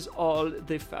 that is all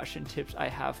the fashion tips I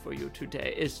have for you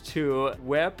today, is to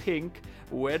wear pink,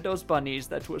 wear those bunnies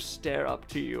that will stare up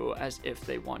to you as if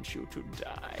they want you to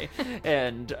die.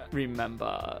 And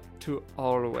remember to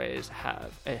always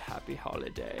have a happy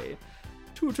holiday.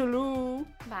 Toodaloo!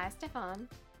 Bye, Stefan.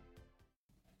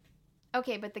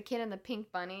 Okay, but the kid and the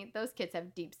pink bunny, those kids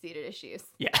have deep-seated issues.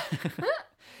 Yeah.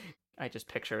 I just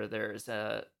picture there's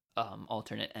a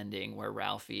alternate ending where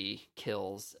Ralphie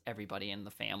kills everybody in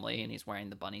the family and he's wearing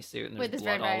the bunny suit and there's With his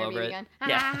blood Red all Ryder over BB it. gun.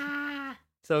 Yeah. Ah!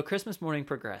 So Christmas morning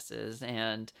progresses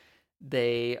and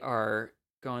they are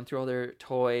going through all their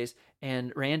toys,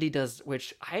 and Randy does,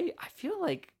 which I feel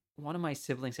like one of my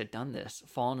siblings had done this,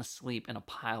 fallen asleep in a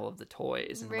pile of the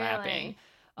toys and wrapping,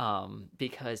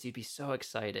 because you'd be so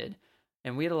excited.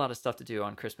 And we had a lot of stuff to do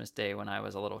on Christmas Day when I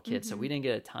was a little kid, so we didn't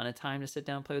get a ton of time to sit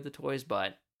down and play with the toys,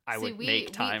 but I would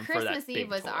make time for that Christmas big Eve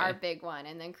was toy. our big one,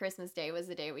 and then Christmas Day was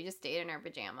the day we just stayed in our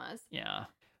pajamas. Yeah.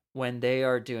 When they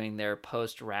are doing their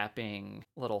post-wrapping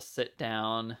little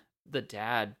sit-down, the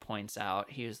dad points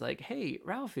out, he was like, "Hey,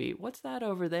 Ralphie, what's that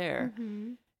over there?"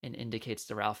 Mm-hmm. And indicates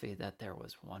to Ralphie that there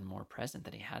was one more present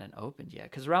that he hadn't opened yet.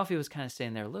 Because Ralphie was kind of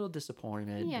sitting there a little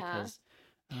disappointed because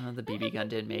the BB gun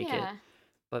didn't make it.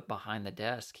 But behind the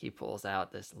desk, he pulls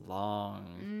out this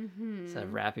long set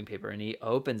of wrapping paper and he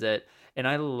opens it. And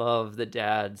I love the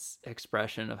dad's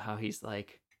expression of how he's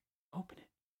like, "Open it.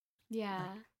 Yeah.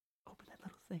 Like, open that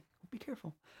little thing. Be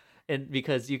careful." And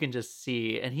because you can just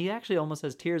see, and he actually almost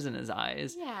has tears in his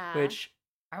eyes. Yeah. Which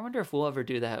I wonder if we'll ever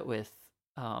do that with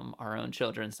our own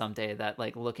children someday, that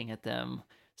like looking at them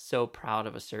so proud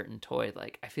of a certain toy.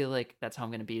 Like, I feel like that's how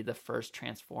I'm going to be the first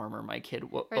Transformer my kid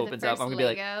opens up. I'm going to be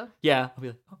like, yeah, I'll be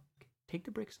like, "Oh, okay, take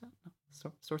the bricks out.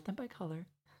 No, sort them by color."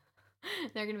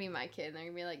 They're going to be my kid. And they're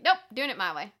going to be like, "Nope, doing it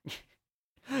my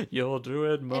way." "You'll do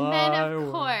it my way." And then,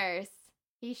 of course,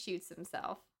 he shoots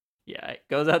himself. Yeah,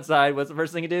 goes outside. What's the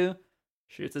first thing he do?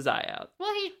 Shoots his eye out.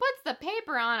 Well, he puts the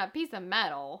paper on a piece of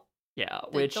metal. Yeah,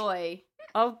 The which toy.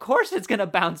 of course it's gonna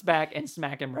bounce back and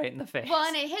smack him right in the face. Well,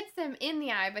 and it hits him in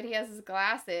the eye, but he has his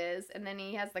glasses, and then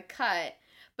he has the cut.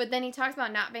 But then he talks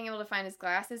about not being able to find his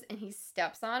glasses, and he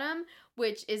steps on them,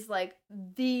 which is like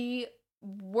the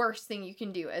worst thing you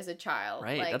can do as a child.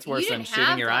 Right, like, that's worse you than didn't shooting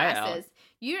have your eye out. glasses.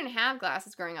 You didn't have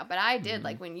glasses growing up, but I did. Mhm.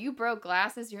 Like when you broke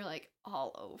glasses, you're like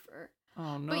all over.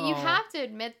 Oh no! But you have to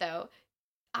admit, though,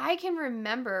 I can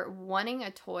remember wanting a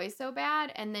toy so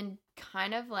bad and then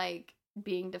kind of like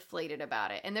being deflated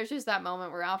about it. And there's just that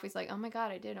moment where Alfie's like, "Oh my God,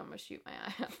 I did almost shoot my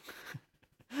eye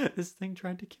out." This thing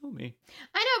tried to kill me.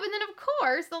 I know, but then of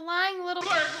course, the lying little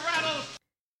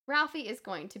Ralphie is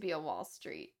going to be a Wall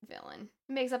Street villain.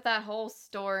 He makes up that whole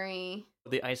story.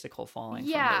 The icicle falling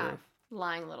from Yeah. the roof.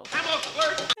 Lying little.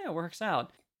 Yeah, it works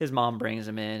out. His mom brings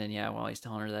him in, and yeah, while he's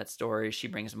telling her that story, she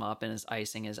brings him up and is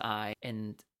icing his eye.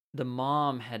 And the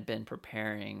mom had been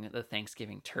preparing the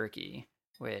Thanksgiving turkey,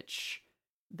 which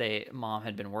mom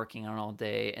had been working on all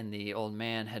day, and the old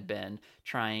man had been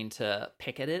trying to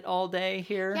pick at it all day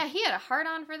here. Yeah, he had a heart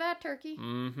on for that turkey.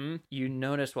 Mm-hmm. You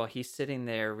notice while he's sitting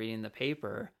there reading the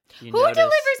paper, Who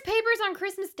delivers papers on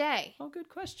Christmas Day? Oh, good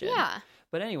question. Yeah.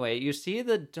 But anyway, you see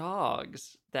the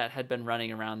dogs that had been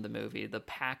running around the movie, the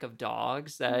pack of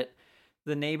dogs that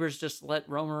the neighbors just let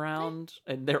roam around,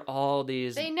 and they're all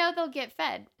these... They know they'll get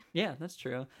fed. Yeah, that's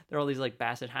true. They're all these like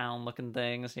basset hound looking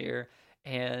things here,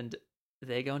 and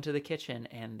they go into the kitchen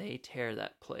and they tear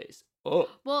that place. Oh.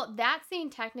 Well, that scene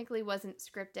technically wasn't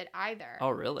scripted either. Oh,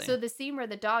 really? So the scene where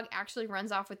the dog actually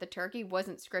runs off with the turkey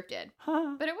wasn't scripted.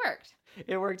 Huh. But it worked.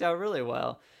 It worked out really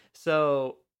well.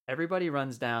 So everybody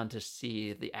runs down to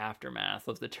see the aftermath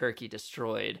of the turkey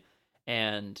destroyed.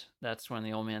 And that's when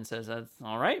the old man says, "That's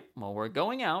all right. Well, we're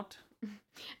going out."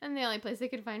 And the only place they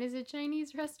could find is a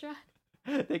Chinese restaurant.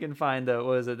 They can find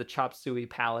the Chop Suey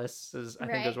Palace, I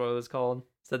think is what it was called.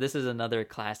 So this is another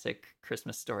classic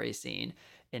Christmas Story scene.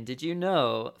 And did you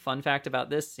know, fun fact about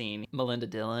this scene, Melinda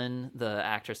Dillon, the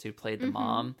actress who played the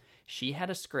mom, she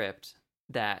had a script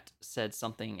that said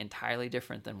something entirely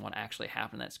different than what actually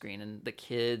happened on that screen. And the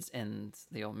kids and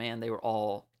the old man, they were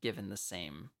all given the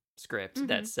same script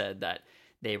that said that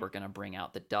they were going to bring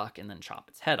out the duck and then chop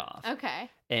its head off. Okay.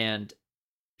 And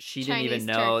she Chinese didn't even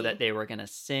know turkey. that they were going to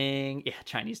sing. Yeah,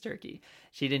 Chinese turkey.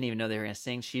 She didn't even know they were going to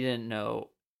sing. She didn't know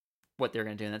what they were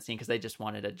going to do in that scene because they just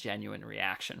wanted a genuine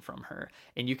reaction from her.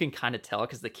 And you can kind of tell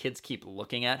because the kids keep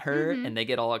looking at her and they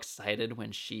get all excited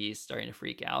when she's starting to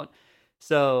freak out.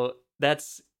 So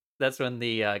that's when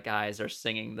the guys are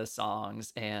singing the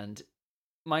songs, and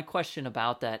my question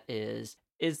about that is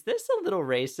this a little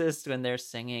racist when they're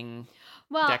singing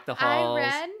Well, Deck the Halls?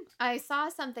 I saw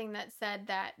something that said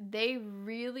that they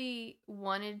really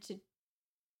wanted to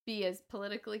be as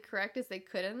politically correct as they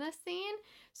could in this scene.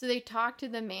 So they talked to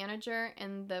the manager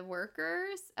and the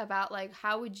workers about like,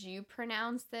 how would you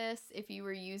pronounce this if you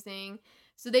were using...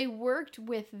 So they worked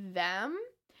with them.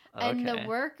 And the Okay.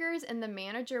 workers and the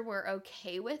manager were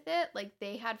okay with it. Like,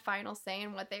 they had final say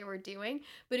in what they were doing.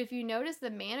 But if you notice, the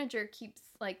manager keeps,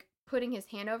 like, putting his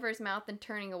hand over his mouth and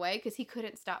turning away because he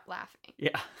couldn't stop laughing.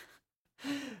 Yeah.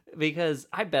 Because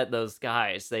I bet those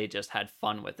guys, they just had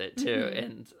fun with it, too. Mhm.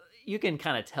 And you can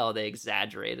kind of tell they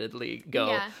exaggeratedly go,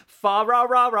 Yeah. fa ra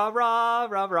ra ra ra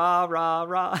ra ra ra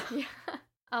ra. Yeah.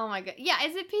 Oh, my God. Yeah,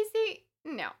 is it PC?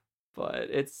 No. But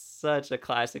it's such a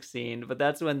classic scene. But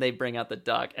that's when they bring out the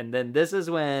duck. And then this is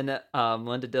when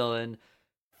Linda Dillon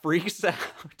freaks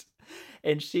out.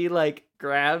 And she, like,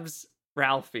 grabs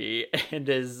Ralphie and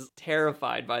is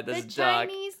terrified by this The duck.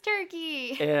 Chinese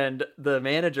turkey. And the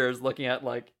manager is looking at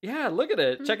like, yeah, look at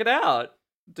it. Check it out.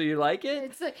 Do you like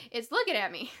it? It's looking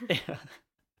at me. Yeah.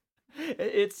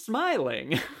 It's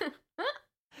smiling.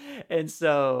 And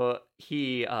so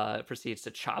he proceeds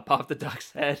to chop off the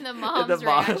duck's head. The And mom's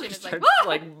reaction is like, starts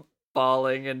like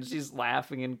bawling, and she's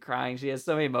laughing and crying. She has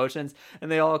so many emotions, and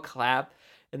they all clap.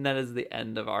 And that is the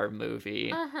end of our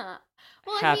movie. Uh-huh.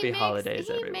 Well, Happy holidays,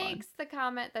 he everyone. makes the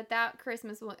comment that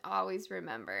Christmas will always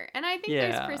remember. And I think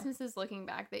Yeah. there's Christmases looking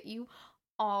back that you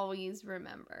always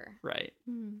remember. Right.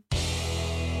 Mhm.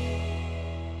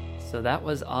 So that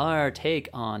was our take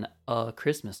on A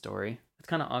Christmas Story. It's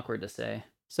kind of awkward to say.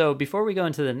 So before we go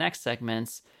into the next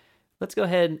segments, let's go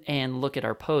ahead and look at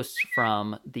our posts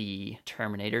from the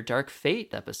Terminator Dark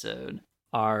Fate episode.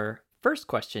 Our first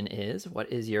question is,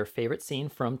 what is your favorite scene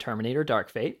from Terminator Dark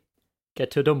Fate?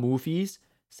 Get to the movies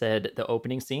said the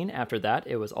opening scene. After that,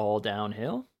 it was all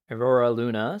downhill. Aurora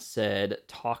Luna said,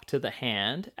 talk to the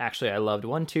hand. Actually, I loved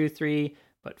 1, 2, 3,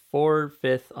 but 4,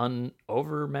 5th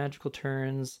over magical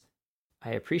turns.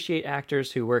 I appreciate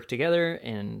actors who work together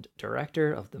and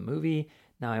director of the movie.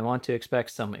 Now I want to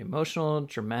expect some emotional,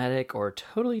 dramatic, or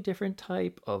totally different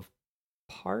type of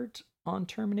part on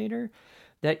Terminator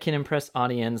that can impress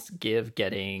audience, live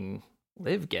getting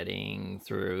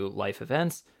through life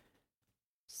events,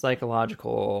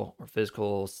 psychological or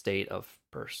physical state of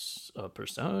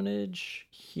personage,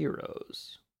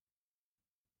 heroes.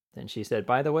 Then she said,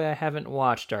 by the way, I haven't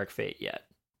watched Dark Fate yet.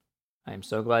 I am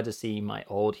so glad to see my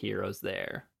old heroes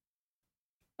there.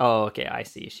 Oh, okay, I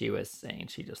see. She was saying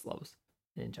she just loves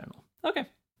it in general. Okay,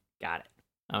 got it.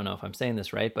 I don't know if I'm saying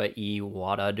this right, but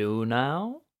Iwata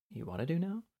Now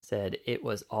said it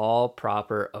was all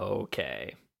proper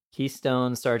okay.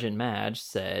 Keystone Sergeant Madge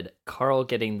said Carl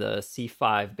getting the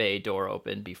C5 bay door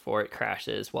open before it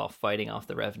crashes while fighting off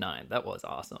the Rev 9. That was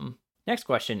awesome. Next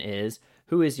question is,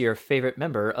 who is your favorite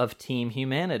member of Team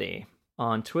Humanity?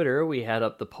 On Twitter, we had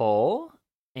up the poll,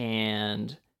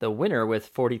 and the winner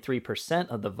with 43%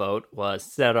 of the vote was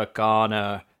Sarah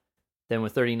Connor. Then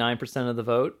with 39% of the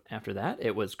vote, after that,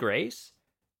 it was Grace.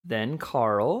 Then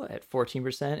Carl at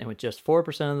 14%, and with just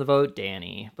 4% of the vote,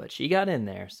 Danny. But she got in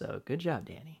there, so good job,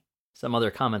 Danny. Some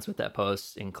other comments with that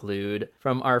post include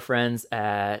from our friends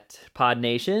at Pod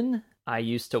Nation. I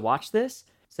used to watch this.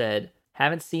 Said,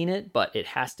 haven't seen it, but it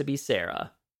has to be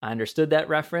Sarah. I understood that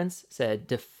reference. Said,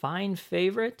 define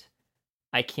favorite.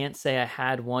 I can't say I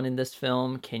had one in this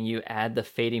film. Can you add the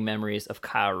fading memories of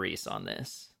Kyle Reese on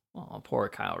this? Oh, poor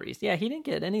Kyle Reese. Yeah, he didn't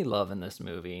get any love in this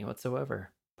movie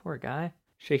whatsoever. Poor guy.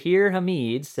 Shahir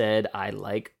Hamid said, I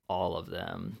like all of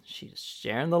them. She's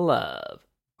sharing the love.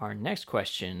 Our next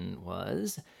question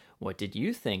was, what did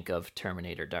you think of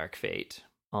Terminator Dark Fate?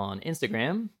 On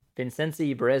Instagram,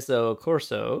 Vincenzi Brezzo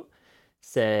Corso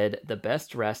said, the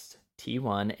best rest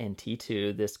T1 and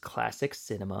T2, this classic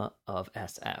cinema of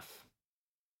SF.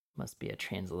 Must be a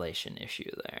translation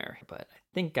issue there, but I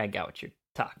think I got what you're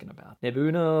talking about.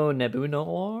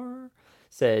 Nebunor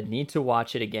said, need to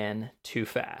watch it again, too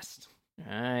fast.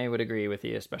 I would agree with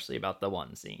you, especially about the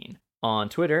one scene. On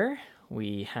Twitter,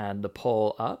 we had the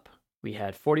poll up. We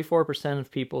had 44%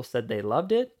 of people said they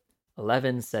loved it,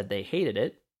 11 said they hated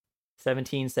it,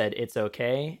 17 said it's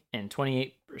okay, and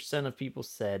 28% of people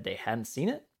said they hadn't seen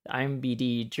it. The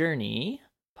IMBD Journey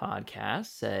podcast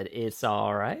said it's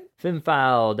alright.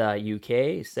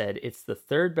 Filmfile.uk said it's the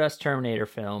third best Terminator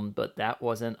film, but that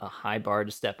wasn't a high bar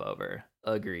to step over.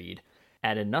 Agreed.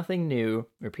 Added nothing new,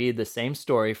 repeated the same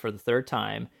story for the third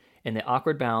time, and the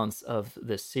awkward balance of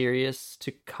the serious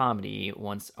to comedy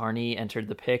once Arnie entered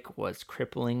the pic was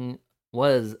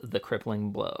the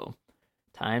crippling blow.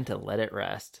 Time to let it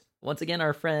rest. Once again,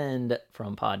 our friend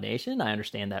from Pod Nation, I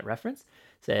understand that reference,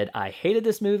 said, I hated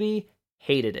this movie,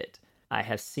 hated it. I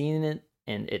have seen it,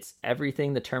 and it's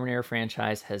everything the Terminator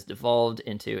franchise has devolved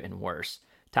into and worse.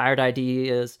 Tired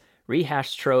ideas,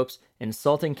 rehashed tropes,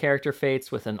 insulting character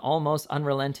fates with an almost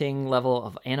unrelenting level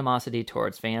of animosity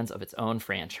towards fans of its own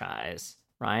franchise.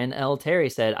 Ryan L. Terry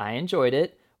said, I enjoyed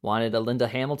it, wanted a Linda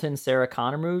Hamilton, Sarah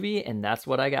Connor movie, and that's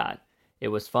what I got. It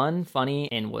was fun,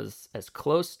 funny, and was as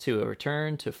close to a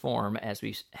return to form as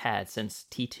we had since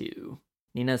T2.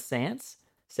 Nina Sance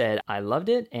said, I loved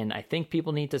it, and I think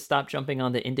people need to stop jumping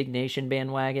on the indignation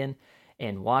bandwagon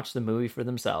and watch the movie for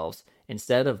themselves,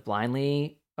 instead of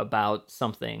blindly about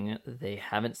something they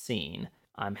haven't seen.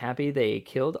 I'm happy they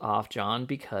killed off John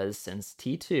because since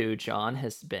T2, John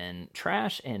has been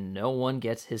trash and no one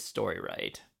gets his story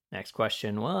right. Next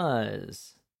question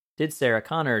was, did Sarah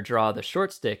Connor draw the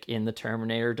short stick in the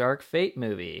Terminator Dark Fate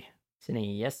movie?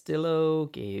 Cine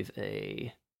Yestilo gave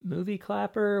a movie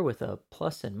clapper with a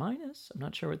plus and minus. I'm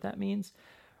not sure what that means.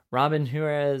 Robin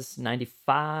Juarez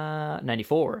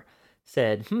 94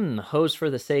 said, hose for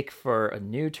the sake for a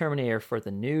new Terminator for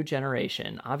the new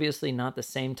generation. Obviously not the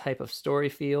same type of story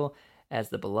feel as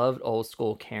the beloved old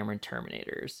school Cameron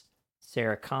Terminators.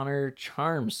 Sarah Connor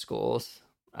Charm Schools,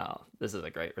 oh, this is a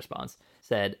great response,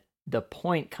 said, the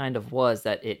point kind of was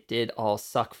that it did all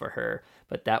suck for her,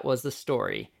 but that was the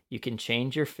story. You can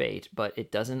change your fate, but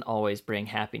it doesn't always bring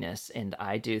happiness, and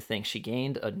I do think she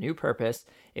gained a new purpose.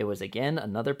 It was again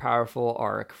another powerful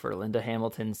arc for Linda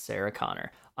Hamilton's Sarah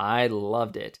Connor. I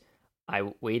loved it.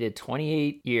 I waited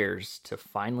 28 years to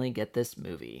finally get this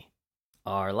movie.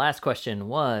 Our last question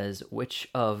was, which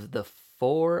of the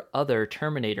 4 other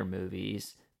Terminator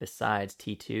movies, besides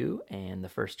T2 and the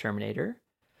first Terminator,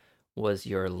 was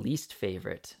your least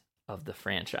favorite of the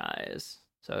franchise?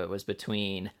 So it was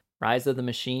between Rise of the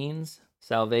Machines,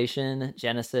 Salvation,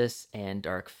 Genesis, and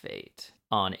Dark Fate.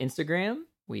 On Instagram,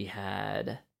 we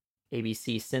had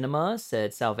ABC Cinema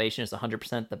said Salvation is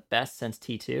 100% the best since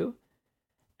T2.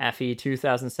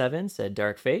 Affy2007 said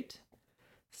Dark Fate.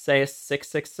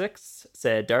 Sayus666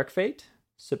 said Dark Fate.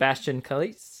 Sebastian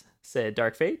Calise said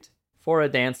Dark Fate. For a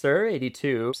Dancer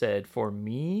 82 said, for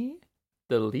me,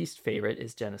 the least favorite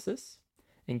is Genesis.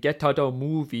 And Getado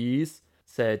Movies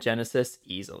said Genesis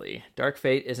easily. Dark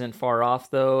Fate isn't far off,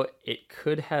 though. It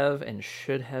could have and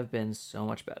should have been so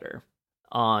much better.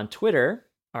 On Twitter,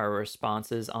 our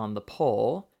responses on the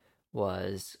poll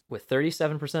was, with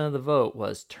 37% of the vote,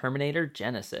 was Terminator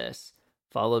Genesis,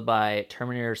 followed by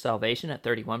Terminator Salvation at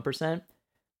 31%,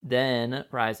 then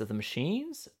Rise of the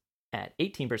Machines at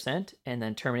 18%, and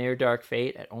then Terminator Dark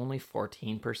Fate at only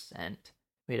 14%.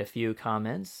 We had a few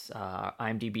comments.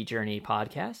 IMDb Journey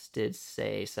Podcast did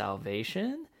say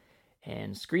Salvation,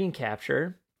 and Screen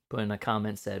Capture put in a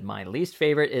comment, said, my least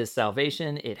favorite is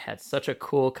Salvation. It had such a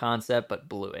cool concept, but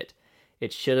blew it.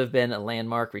 It should have been a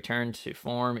landmark return to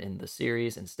form in the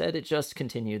series. Instead, it just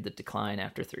continued the decline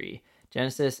after 3.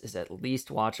 Genesis is at least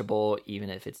watchable, even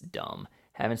if it's dumb.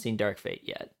 Haven't seen Dark Fate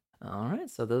yet. All right,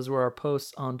 so those were our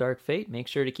posts on Dark Fate. Make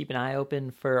sure to keep an eye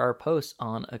open for our posts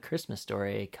on A Christmas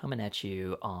Story coming at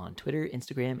you on Twitter,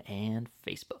 Instagram, and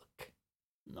Facebook.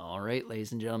 All right,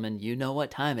 ladies and gentlemen, you know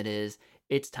what time it is.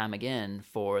 It's time again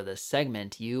for the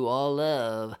segment you all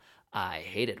love, I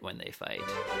Hate It When They Fight.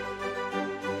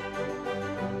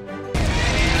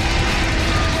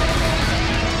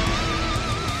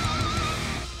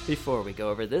 Before we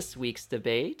go over this week's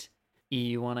debate,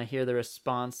 you want to hear the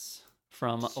response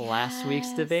from last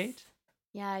week's debate?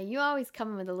 Yeah, you always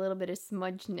come with a little bit of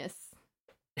smudgeness.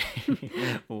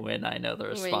 When I know the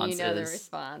response when you know the is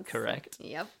response. correct.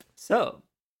 Yep. So,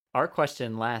 our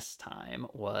question last time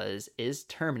was, is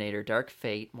Terminator Dark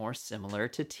Fate more similar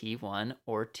to T1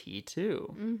 or T2?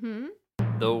 Mm-hmm.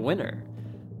 The winner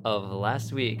of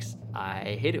last week's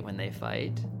I Hate It When They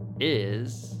Fight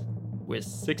is, with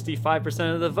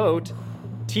 65% of the vote,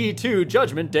 T2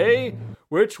 Judgment Day,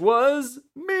 which was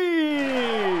me!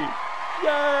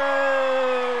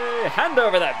 Yay! Hand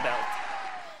over that belt!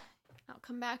 I'll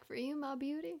come back for you, my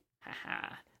beauty.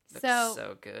 Haha.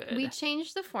 So good. We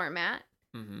changed the format.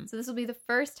 Mm-hmm. So this will be the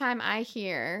first time I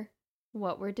hear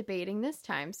what we're debating this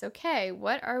time. So, Kay,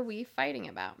 what are we fighting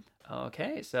about?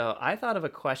 Okay, so I thought of a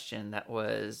question that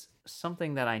was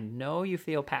something that I know you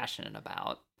feel passionate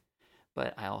about,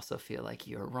 but I also feel like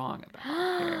you're wrong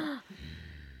about here.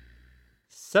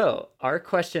 So, our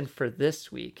question for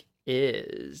this week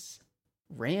is,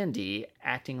 Randy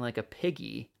acting like a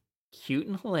piggy, cute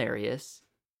and hilarious,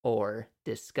 or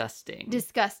disgusting?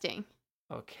 Disgusting.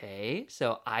 Okay,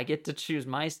 so I get to choose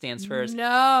my stance first.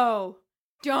 No,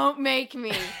 don't make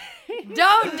me.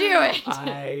 Don't do it.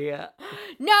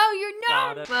 No, you're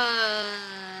not. Gotta-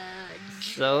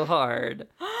 Fudge. So hard.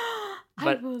 I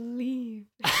But- will leave.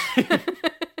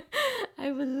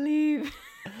 I will leave.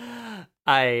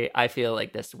 I feel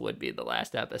like this would be the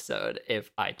last episode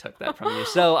if I took that from you.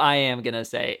 So I am going to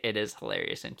say it is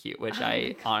hilarious and cute, which Oh my I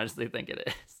God. honestly think it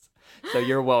is. So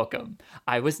you're welcome.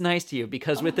 I was nice to you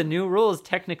because with the new rules,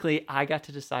 technically I got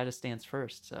to decide a stance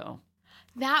first. So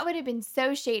That would have been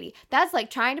so shady. That's like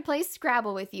trying to play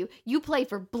Scrabble with you. You play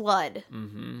for blood.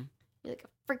 mhm. You're like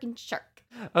a freaking shark.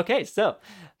 Okay, so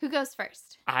Who goes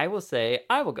first? I will say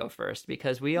I will go first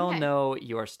because we all Okay. know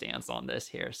your stance on this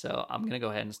here. So I'm going to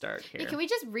go ahead and start Hey, here. can we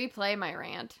just replay my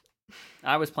rant?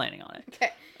 I was planning on it.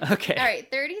 Okay. Okay. All right,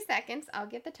 30 seconds. I'll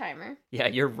get the timer. Yeah,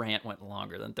 your rant went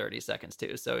longer than 30 seconds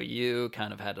too. So you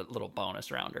kind of had a little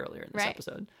bonus round earlier in this Right.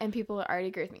 episode. And people already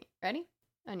agree with me. Ready?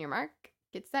 On your mark,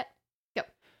 get set, go.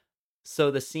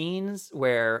 So the scenes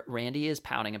where Randy is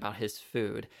pouting about his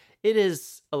food, it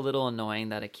is a little annoying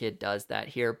that a kid does that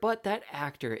here, but that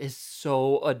actor is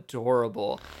so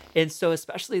adorable. And so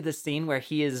especially the scene where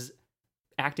he is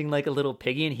acting like a little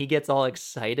piggy and he gets all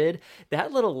excited,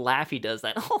 that little laugh he does,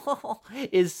 that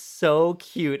is so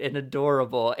cute and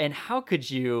adorable. And how could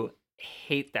you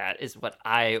hate that is what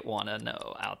I want to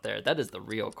know out there. That is the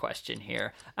real question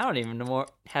here. I don't even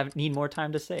need more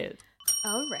time to say it.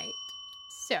 All right.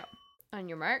 So, on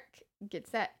your mark, get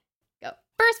set, go.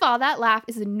 First of all, that laugh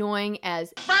is annoying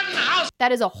as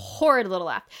that is a horrid little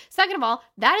laugh. Second of all,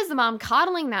 that is the mom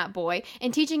coddling that boy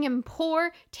and teaching him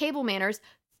poor table manners.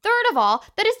 Third of all,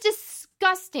 that is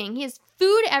disgusting. He has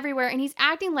food everywhere and he's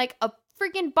acting like a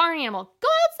freaking barn animal. Go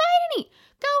outside and eat.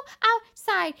 Go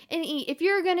outside and eat. If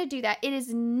you're going to do that, it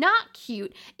is not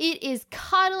cute. It is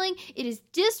coddling. It is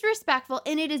disrespectful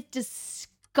and it is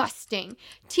disgusting.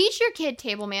 Teach your kid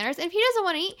table manners. And if he doesn't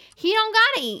want to eat, he don't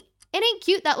gotta eat. It ain't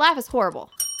cute. That laugh is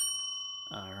horrible.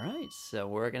 All right, so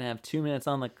we're going to have 2 minutes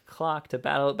on the clock to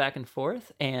battle it back and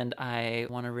forth. And I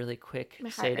want to really quick My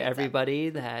heart say to rate's up. everybody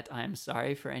that I'm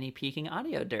sorry for any peaking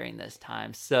audio during this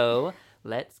time. So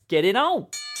let's get it on.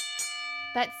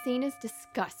 That scene is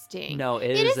disgusting. No,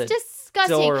 It is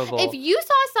disgusting. adorable. If you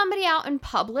saw somebody out in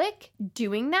public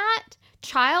doing that,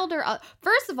 child or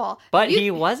first of all, But you- he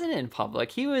wasn't in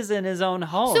public. He was in his own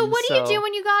home. So what do you do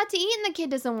when you go out to eat and the kid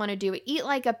doesn't want to do it? Eat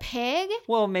like a pig?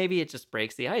 Well, maybe it just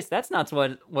breaks the ice. That's not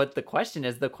what the question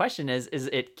is. The question is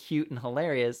it cute and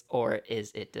hilarious or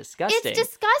is it disgusting? It's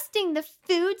disgusting. The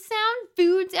food sound,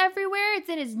 food's everywhere. It's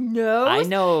in his nose. I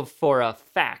know for a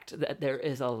fact that there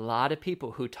is a lot of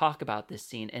people who talk about this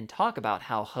scene and talk about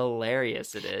how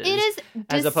hilarious it is. It is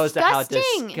as opposed to how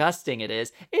disgusting. disgusting it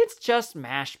is. It's just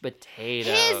mashed potatoes.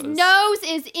 His nose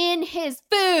is in his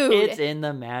food. It's in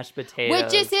the mashed potatoes.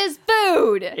 which is his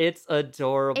food. It's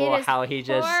adorable It is how he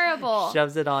just horrible.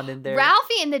 shoves it on in there.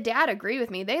 Ralphie and the dad agree with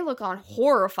me. They look on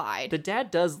horrified. The dad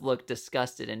does look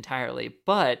disgusted entirely,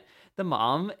 but the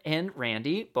mom and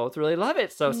Randy both really love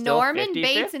it. So still Norman 50-50.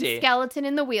 Bates and Skeleton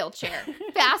in the wheelchair.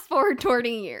 Fast forward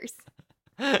 20 years.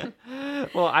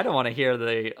 Well, I don't want to hear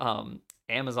the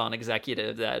Amazon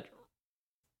executive that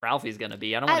Ralphie's going to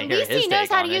be. I don't want At to hear least his he knows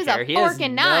take how on to it use a here. He fork has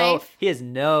and no- knife. He has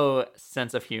no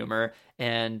sense of humor,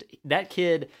 and that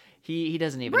kid, he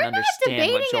doesn't even We're not understand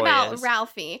what debating joy about is.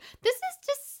 Ralphie. This is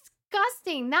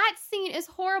disgusting. That scene is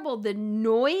horrible. The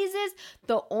noises,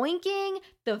 the oinking,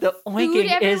 the The food oinking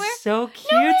everywhere. is so cute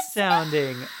it's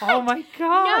sounding. not. Oh my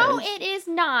god! No, it is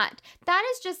not. That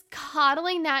is just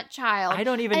coddling that child. I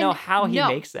don't even know And how he no,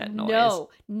 makes that noise.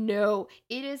 No,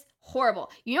 it is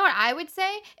horrible. You know what I would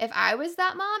say if I was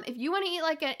that mom? If you want to eat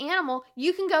like an animal,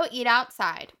 you can go eat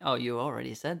outside. Oh, you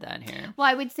already said that here. Well,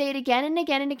 I would say it again and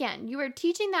again and again. You are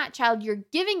teaching that child, you're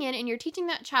giving in, and you're teaching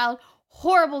that child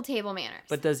horrible table manners.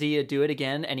 But does he do it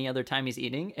again any other time he's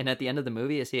eating? And at the end of the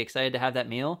movie, is he excited to have that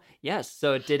meal? Yes.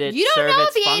 So did it you don't serve know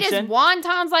its if he ate his function?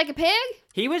 wontons like a pig?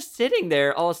 He was sitting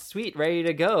there all sweet, ready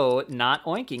to go, not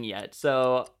oinking yet.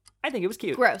 So I think it was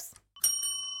cute. Gross.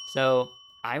 So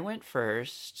I went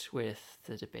first with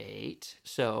the debate.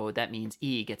 So that means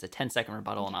E gets a 10-second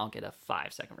rebuttal and I'll get a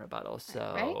 5-second rebuttal.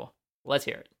 So ready? let's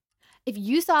hear it. If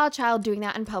you saw a child doing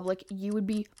that in public, you would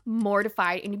be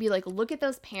mortified and you'd be like, look at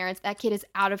those parents. That kid is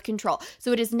out of control.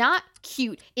 So it is not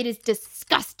cute. It is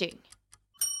disgusting.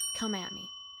 Come at me.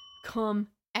 Come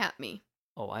at me.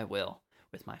 Oh, I will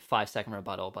with my 5-second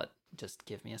rebuttal, but just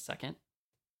give me a second.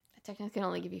 I technically can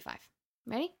only give you 5.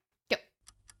 Ready? Go.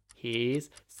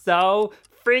 He's so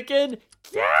freaking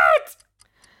cute!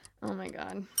 Oh my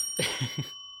God.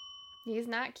 He's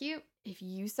not cute. If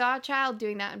you saw a child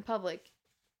doing that in public,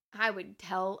 I would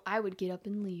get up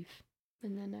and leave.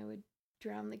 And then I would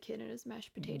drown the kid in his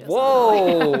mashed potatoes.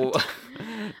 Whoa!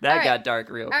 That right. got dark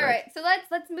real quick. All right, so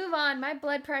let's move on. My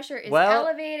blood pressure is Well-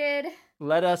 elevated.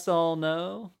 Let us all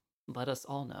know. Let us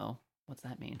all know. What's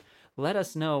that mean? Let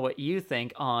us know what you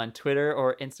think on Twitter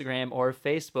or Instagram or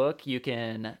Facebook. You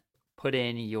can put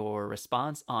in your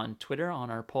response on Twitter on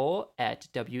our poll at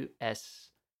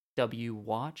WSW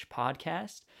Watch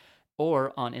Podcast,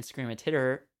 or on Instagram and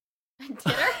Twitter.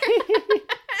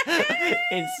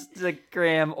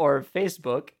 Instagram or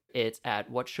Facebook, it's at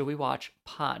What Should We Watch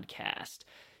Podcast.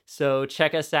 So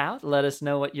check us out. Let us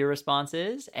know what your response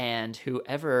is, and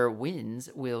whoever wins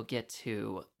will get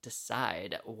to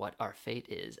decide what our fate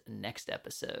is next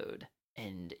episode.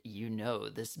 And you know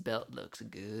this belt looks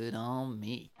good on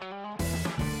me.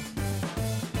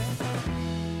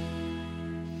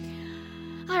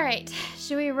 All right,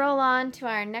 should we roll on to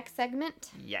our next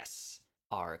segment? Yes,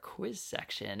 our quiz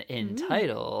section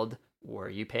entitled Were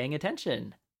You Paying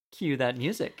Attention? Cue that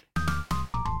music.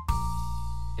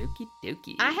 Okie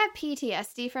dokie. I have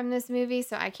PTSD from this movie,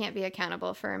 so I can't be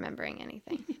accountable for remembering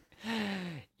anything.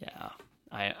 Yeah.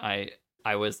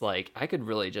 I was like, I could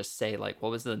really just say, like,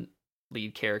 what was the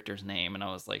lead character's name? And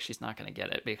I was like, she's not going to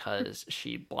get it because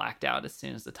she blacked out as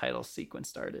soon as the title sequence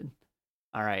started.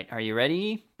 All right. Are you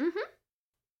ready? Mm-hmm.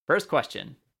 First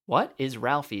question. What is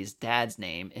Ralphie's dad's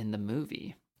name in the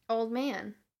movie? Old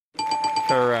man.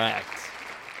 Correct.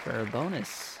 For a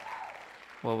bonus,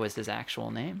 what was his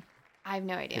actual name? I have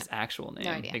no idea. His actual name.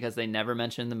 No idea. Because they never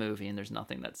mention the movie and there's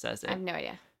nothing that says it. I have no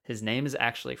idea. His name is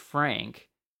actually Frank.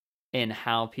 And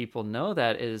how people know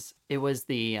that is it was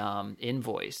the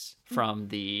invoice from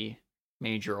the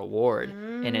major award.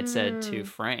 And it said to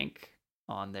Frank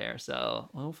on there. So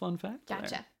a little fun fact. Gotcha.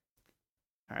 There.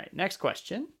 All right. Next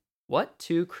question. What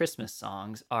two Christmas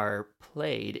songs are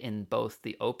played in both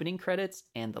the opening credits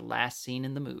and the last scene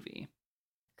in the movie?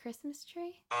 Christmas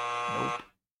tree? Nope.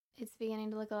 It's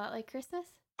beginning to look a lot like Christmas.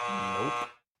 Nope.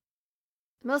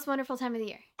 The most wonderful time of the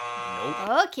year.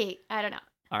 Nope. Okay, I don't know.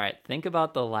 All right, think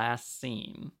about the last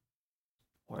scene.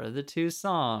 What are the two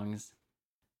songs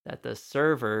that the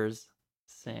servers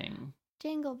sing?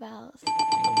 Jingle bells.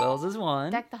 Jingle Bells is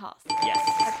one. Deck the halls.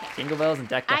 Yes. Okay. Jingle Bells and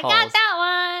Deck the I Halls. got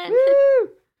that one.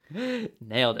 Woo!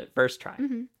 Nailed it. First try.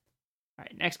 Mm-hmm. All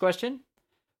right, next question.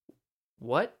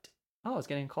 What? Oh, I was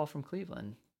getting a call from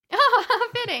Cleveland. Oh, how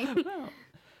fitting. Wow.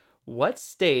 What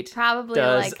state Probably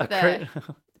does like a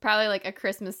probably like a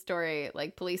Christmas Story,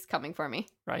 like police coming for me.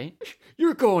 right?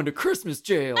 You're going to Christmas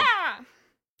jail. Ah!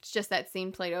 It's just that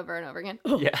scene played over and over again.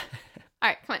 Yeah. All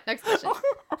right, come on, next question.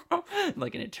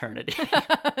 Like an eternity.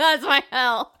 That's my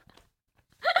hell.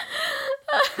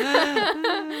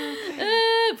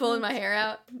 Pulling my hair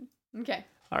out. Okay.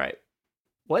 All right.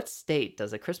 What state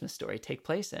does A Christmas Story take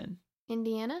place in?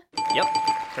 Indiana? Yep,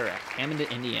 correct. Hammond,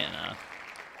 Indiana.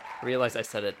 I realized I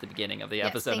said it at the beginning of the Yes,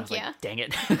 episode. I was thank like, dang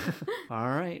it. All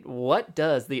right. What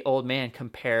does the old man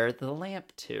compare the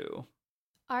lamp to?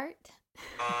 Art?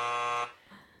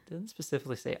 Doesn't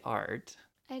specifically say art.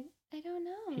 I don't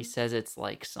know. He says it's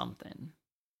like something.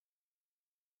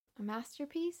 A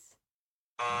masterpiece?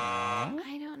 No.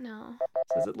 I don't know.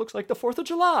 Says it looks like the 4th of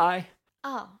July.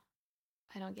 Oh,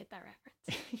 I don't get that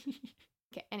reference.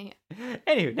 Okay, anyhow.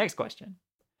 Anywho, next question.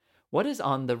 What is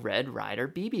on the Red Ryder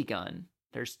BB gun?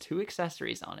 There's 2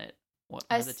 accessories on it. What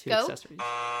A are the 2 scope? accessories?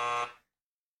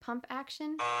 Pump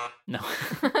action? No.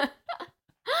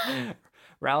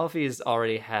 Ralphie's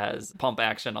already has pump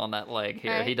action on that leg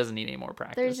here. Right. He doesn't need any more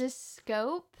practice. There's a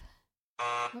scope?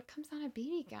 What comes on a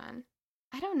BB gun?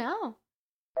 I don't know.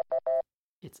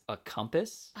 It's a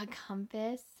compass A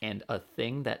compass? and a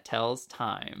thing that tells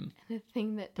time, And a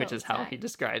thing that which tells is how time. he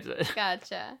describes it.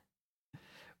 Gotcha.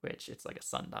 Which it's like a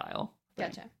sundial thing.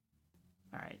 Gotcha.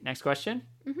 All right, next question.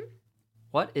 Mhm.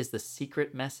 What is the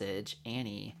secret message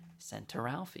Annie sent to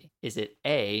Ralphie? Is it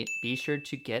A, be sure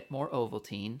to get more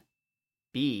Ovaltine,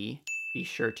 B, be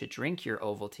sure to drink your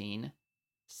Ovaltine,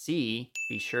 C,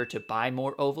 be sure to buy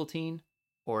more Ovaltine,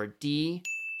 or D,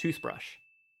 toothbrush?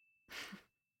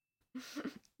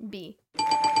 B.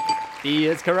 D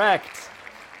is correct.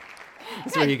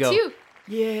 That's where you go.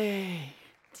 Yay.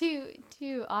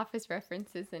 Two office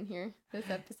references in here this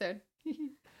episode.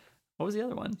 What was the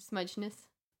other one? Smudgeness.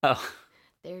 Oh.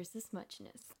 There's the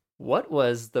smudgeness. What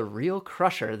was the real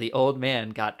crusher the old man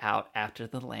got out after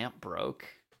the lamp broke?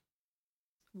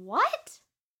 What?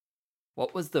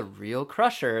 What was the real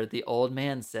crusher the old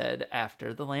man said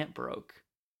after the lamp broke?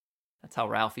 That's how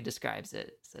Ralphie describes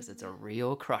it. Says it's a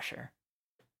real crusher.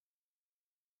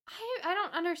 I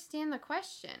don't understand the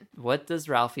question. What does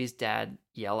Ralphie's dad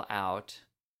yell out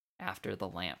after the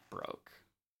lamp broke?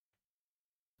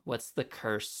 What's the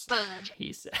curse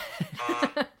he said?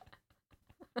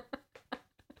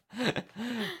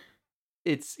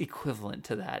 It's equivalent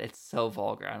to that. It's so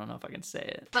vulgar. I don't know if I can say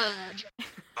it.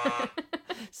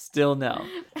 Still no.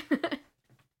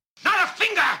 Not a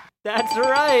finger! That's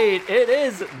right. It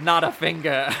is not a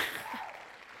finger.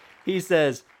 He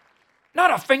says,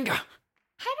 not a finger.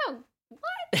 I don't.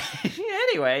 What?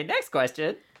 Anyway, next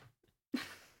question.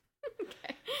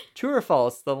 Okay. True or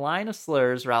false, the line of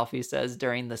slurs Ralphie says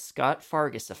during the Scott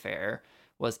Fargus affair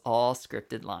was all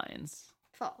scripted lines.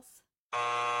 False.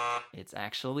 It's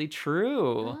actually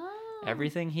true. Oh.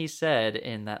 Everything he said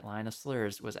in that line of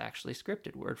slurs was actually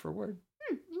scripted, word for word.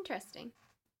 Interesting.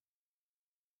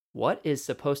 What is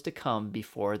supposed to come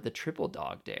before the triple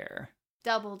dog dare?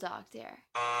 Double dog dare.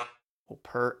 Well,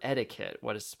 per etiquette,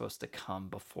 what is supposed to come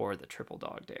before the triple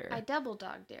dog dare? I double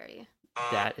dog dare you.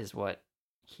 That is what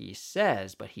he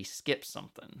says, but he skips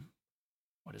something.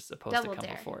 What is supposed Double to come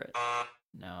dare. before it?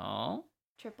 No.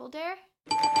 Triple dare?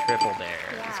 Triple dare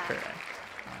is Yeah. correct.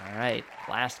 All right.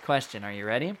 Last question. Are you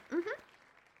ready? Mm-hmm.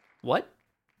 What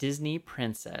Disney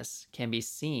princess can be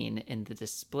seen in the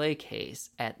display case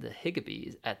at the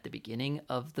Higgibies at the beginning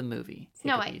of the movie?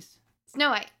 Snow White. Higgibies. Snow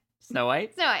White. Snow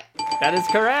White? Snow White. That is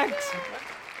correct.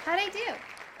 How'd I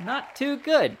do? Not too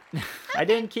good. I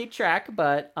didn't keep track,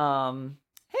 but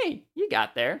hey, you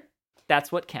got there.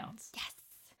 That's what counts. Yes.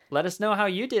 Let us know how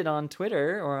you did on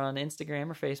Twitter or on Instagram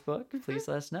or Facebook. Please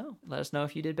let us know. Let us know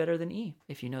if you did better than E,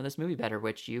 if you know this movie better,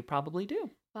 which you probably do.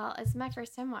 Well, it's my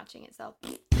first time watching it, so.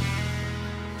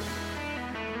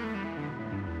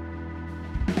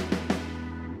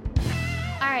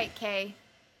 All right, Kay.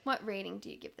 What rating do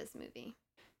you give this movie?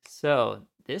 So,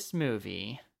 this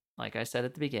movie, like I said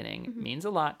at the beginning, Mhm. means a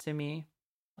lot to me.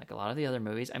 Like a lot of the other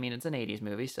movies. I mean, it's an 80s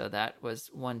movie, so that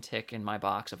was one tick in my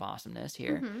box of awesomeness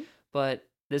here. Mhm. But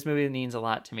this movie means a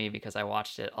lot to me because I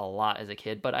watched it a lot as a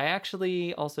kid. But I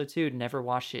actually also, too, never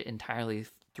watched it entirely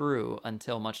through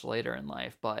until much later in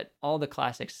life. But all the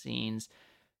classic scenes,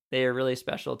 they are really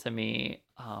special to me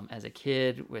as a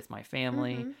kid with my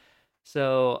family. Mhm.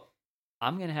 So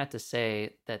I'm going to have to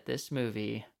say that this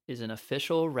movie is an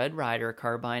official Red Ryder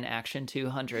Carbine Action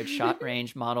 200 shot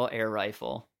range model air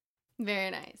rifle. Very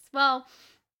nice. Well,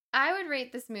 I would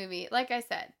rate this movie, like I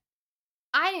said,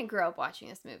 I didn't grow up watching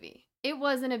this movie. It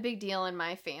wasn't a big deal in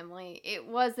my family. It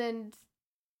wasn't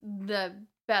the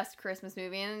best Christmas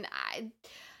movie. And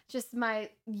my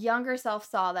younger self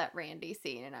saw that Randy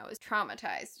scene and I was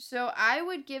traumatized. So I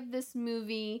would give this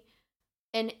movie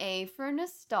an A for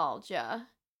nostalgia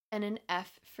and an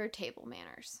F for table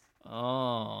manners.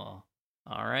 Oh,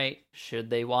 all right. Should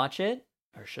they watch it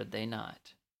or should they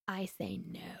not? I say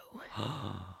no.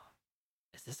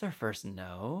 Is this our first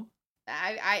no?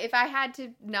 If I had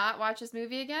to not watch this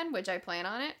movie again, which I plan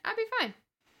on it, I'd be fine.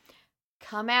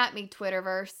 Come at me,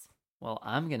 Twitterverse. Well,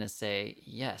 I'm going to say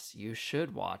yes, you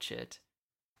should watch it.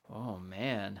 Oh,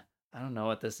 man. I don't know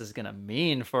what this is going to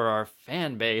mean for our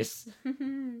fan base.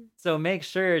 So make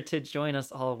sure to join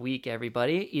us all week,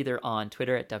 everybody, either on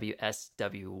Twitter at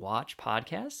WSW Watch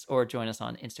Podcasts or join us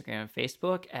on Instagram and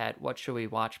Facebook at What Should We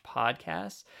Watch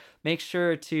Podcasts. Make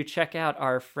sure to check out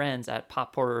our friends at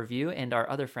Pop Porter Review and our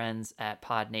other friends at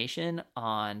Pod Nation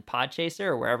on Podchaser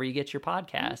or wherever you get your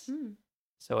podcasts. Mhm.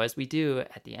 So as we do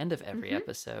at the end of every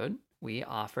episode, we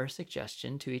offer a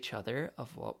suggestion to each other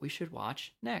of what we should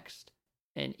watch next.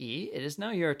 And E, it is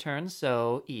now your turn.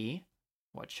 So E,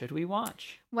 what should we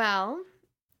watch? Well,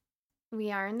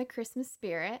 we are in the Christmas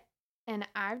spirit, and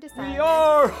I've decided. We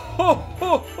are! Ho,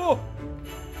 ho, ho!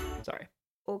 Sorry.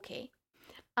 Okay.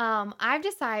 I've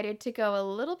decided to go a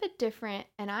little bit different,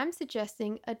 and I'm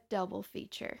suggesting a double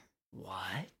feature.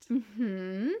 What?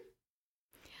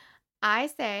 I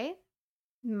say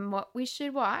what we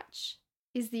should watch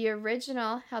is the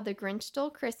original How the Grinch Stole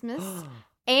Christmas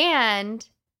and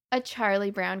A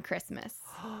Charlie Brown Christmas.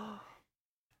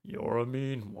 You're a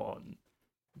mean one,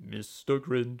 Mr.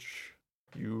 Grinch.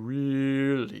 You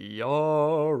really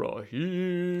are a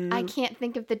hero. I can't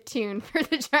think of the tune for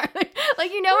the Charlie.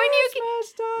 Like, you know when you can...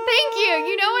 Thank you.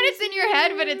 You know when it's in your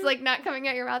head, but it's like not coming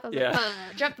out your mouth. I was Yeah.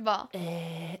 like, drop the ball.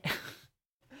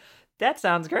 That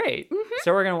sounds great.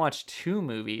 So we're going to watch two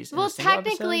movies in Well, a single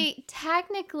episode?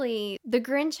 technically, the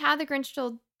Grinch, How the Grinch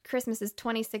Stole Christmas is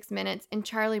 26 minutes, and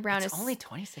Charlie Brown It's is only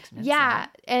 26 minutes. yeah, long?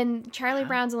 and Charlie Wow.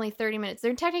 Brown's only 30 minutes.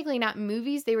 They're technically not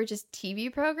movies; they were just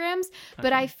TV programs.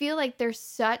 But Okay. I feel like they're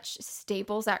such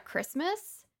staples at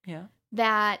Christmas Yeah.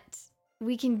 that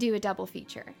we can do a double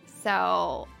feature.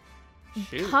 So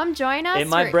Shoot. come join us. It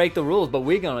might break the rules, but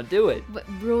we're going to do it. But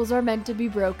rules are meant to be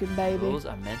broken, baby. Rules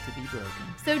are meant to be broken.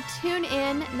 So tune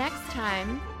in next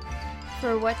time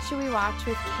for What Should We Watch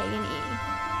with K and E.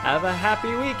 Have a happy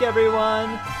week, everyone.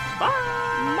 Bye.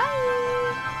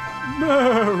 Bye.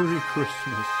 Merry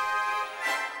Christmas.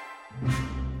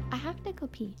 I have to go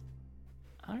pee.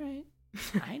 All right.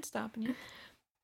 I ain't stopping you.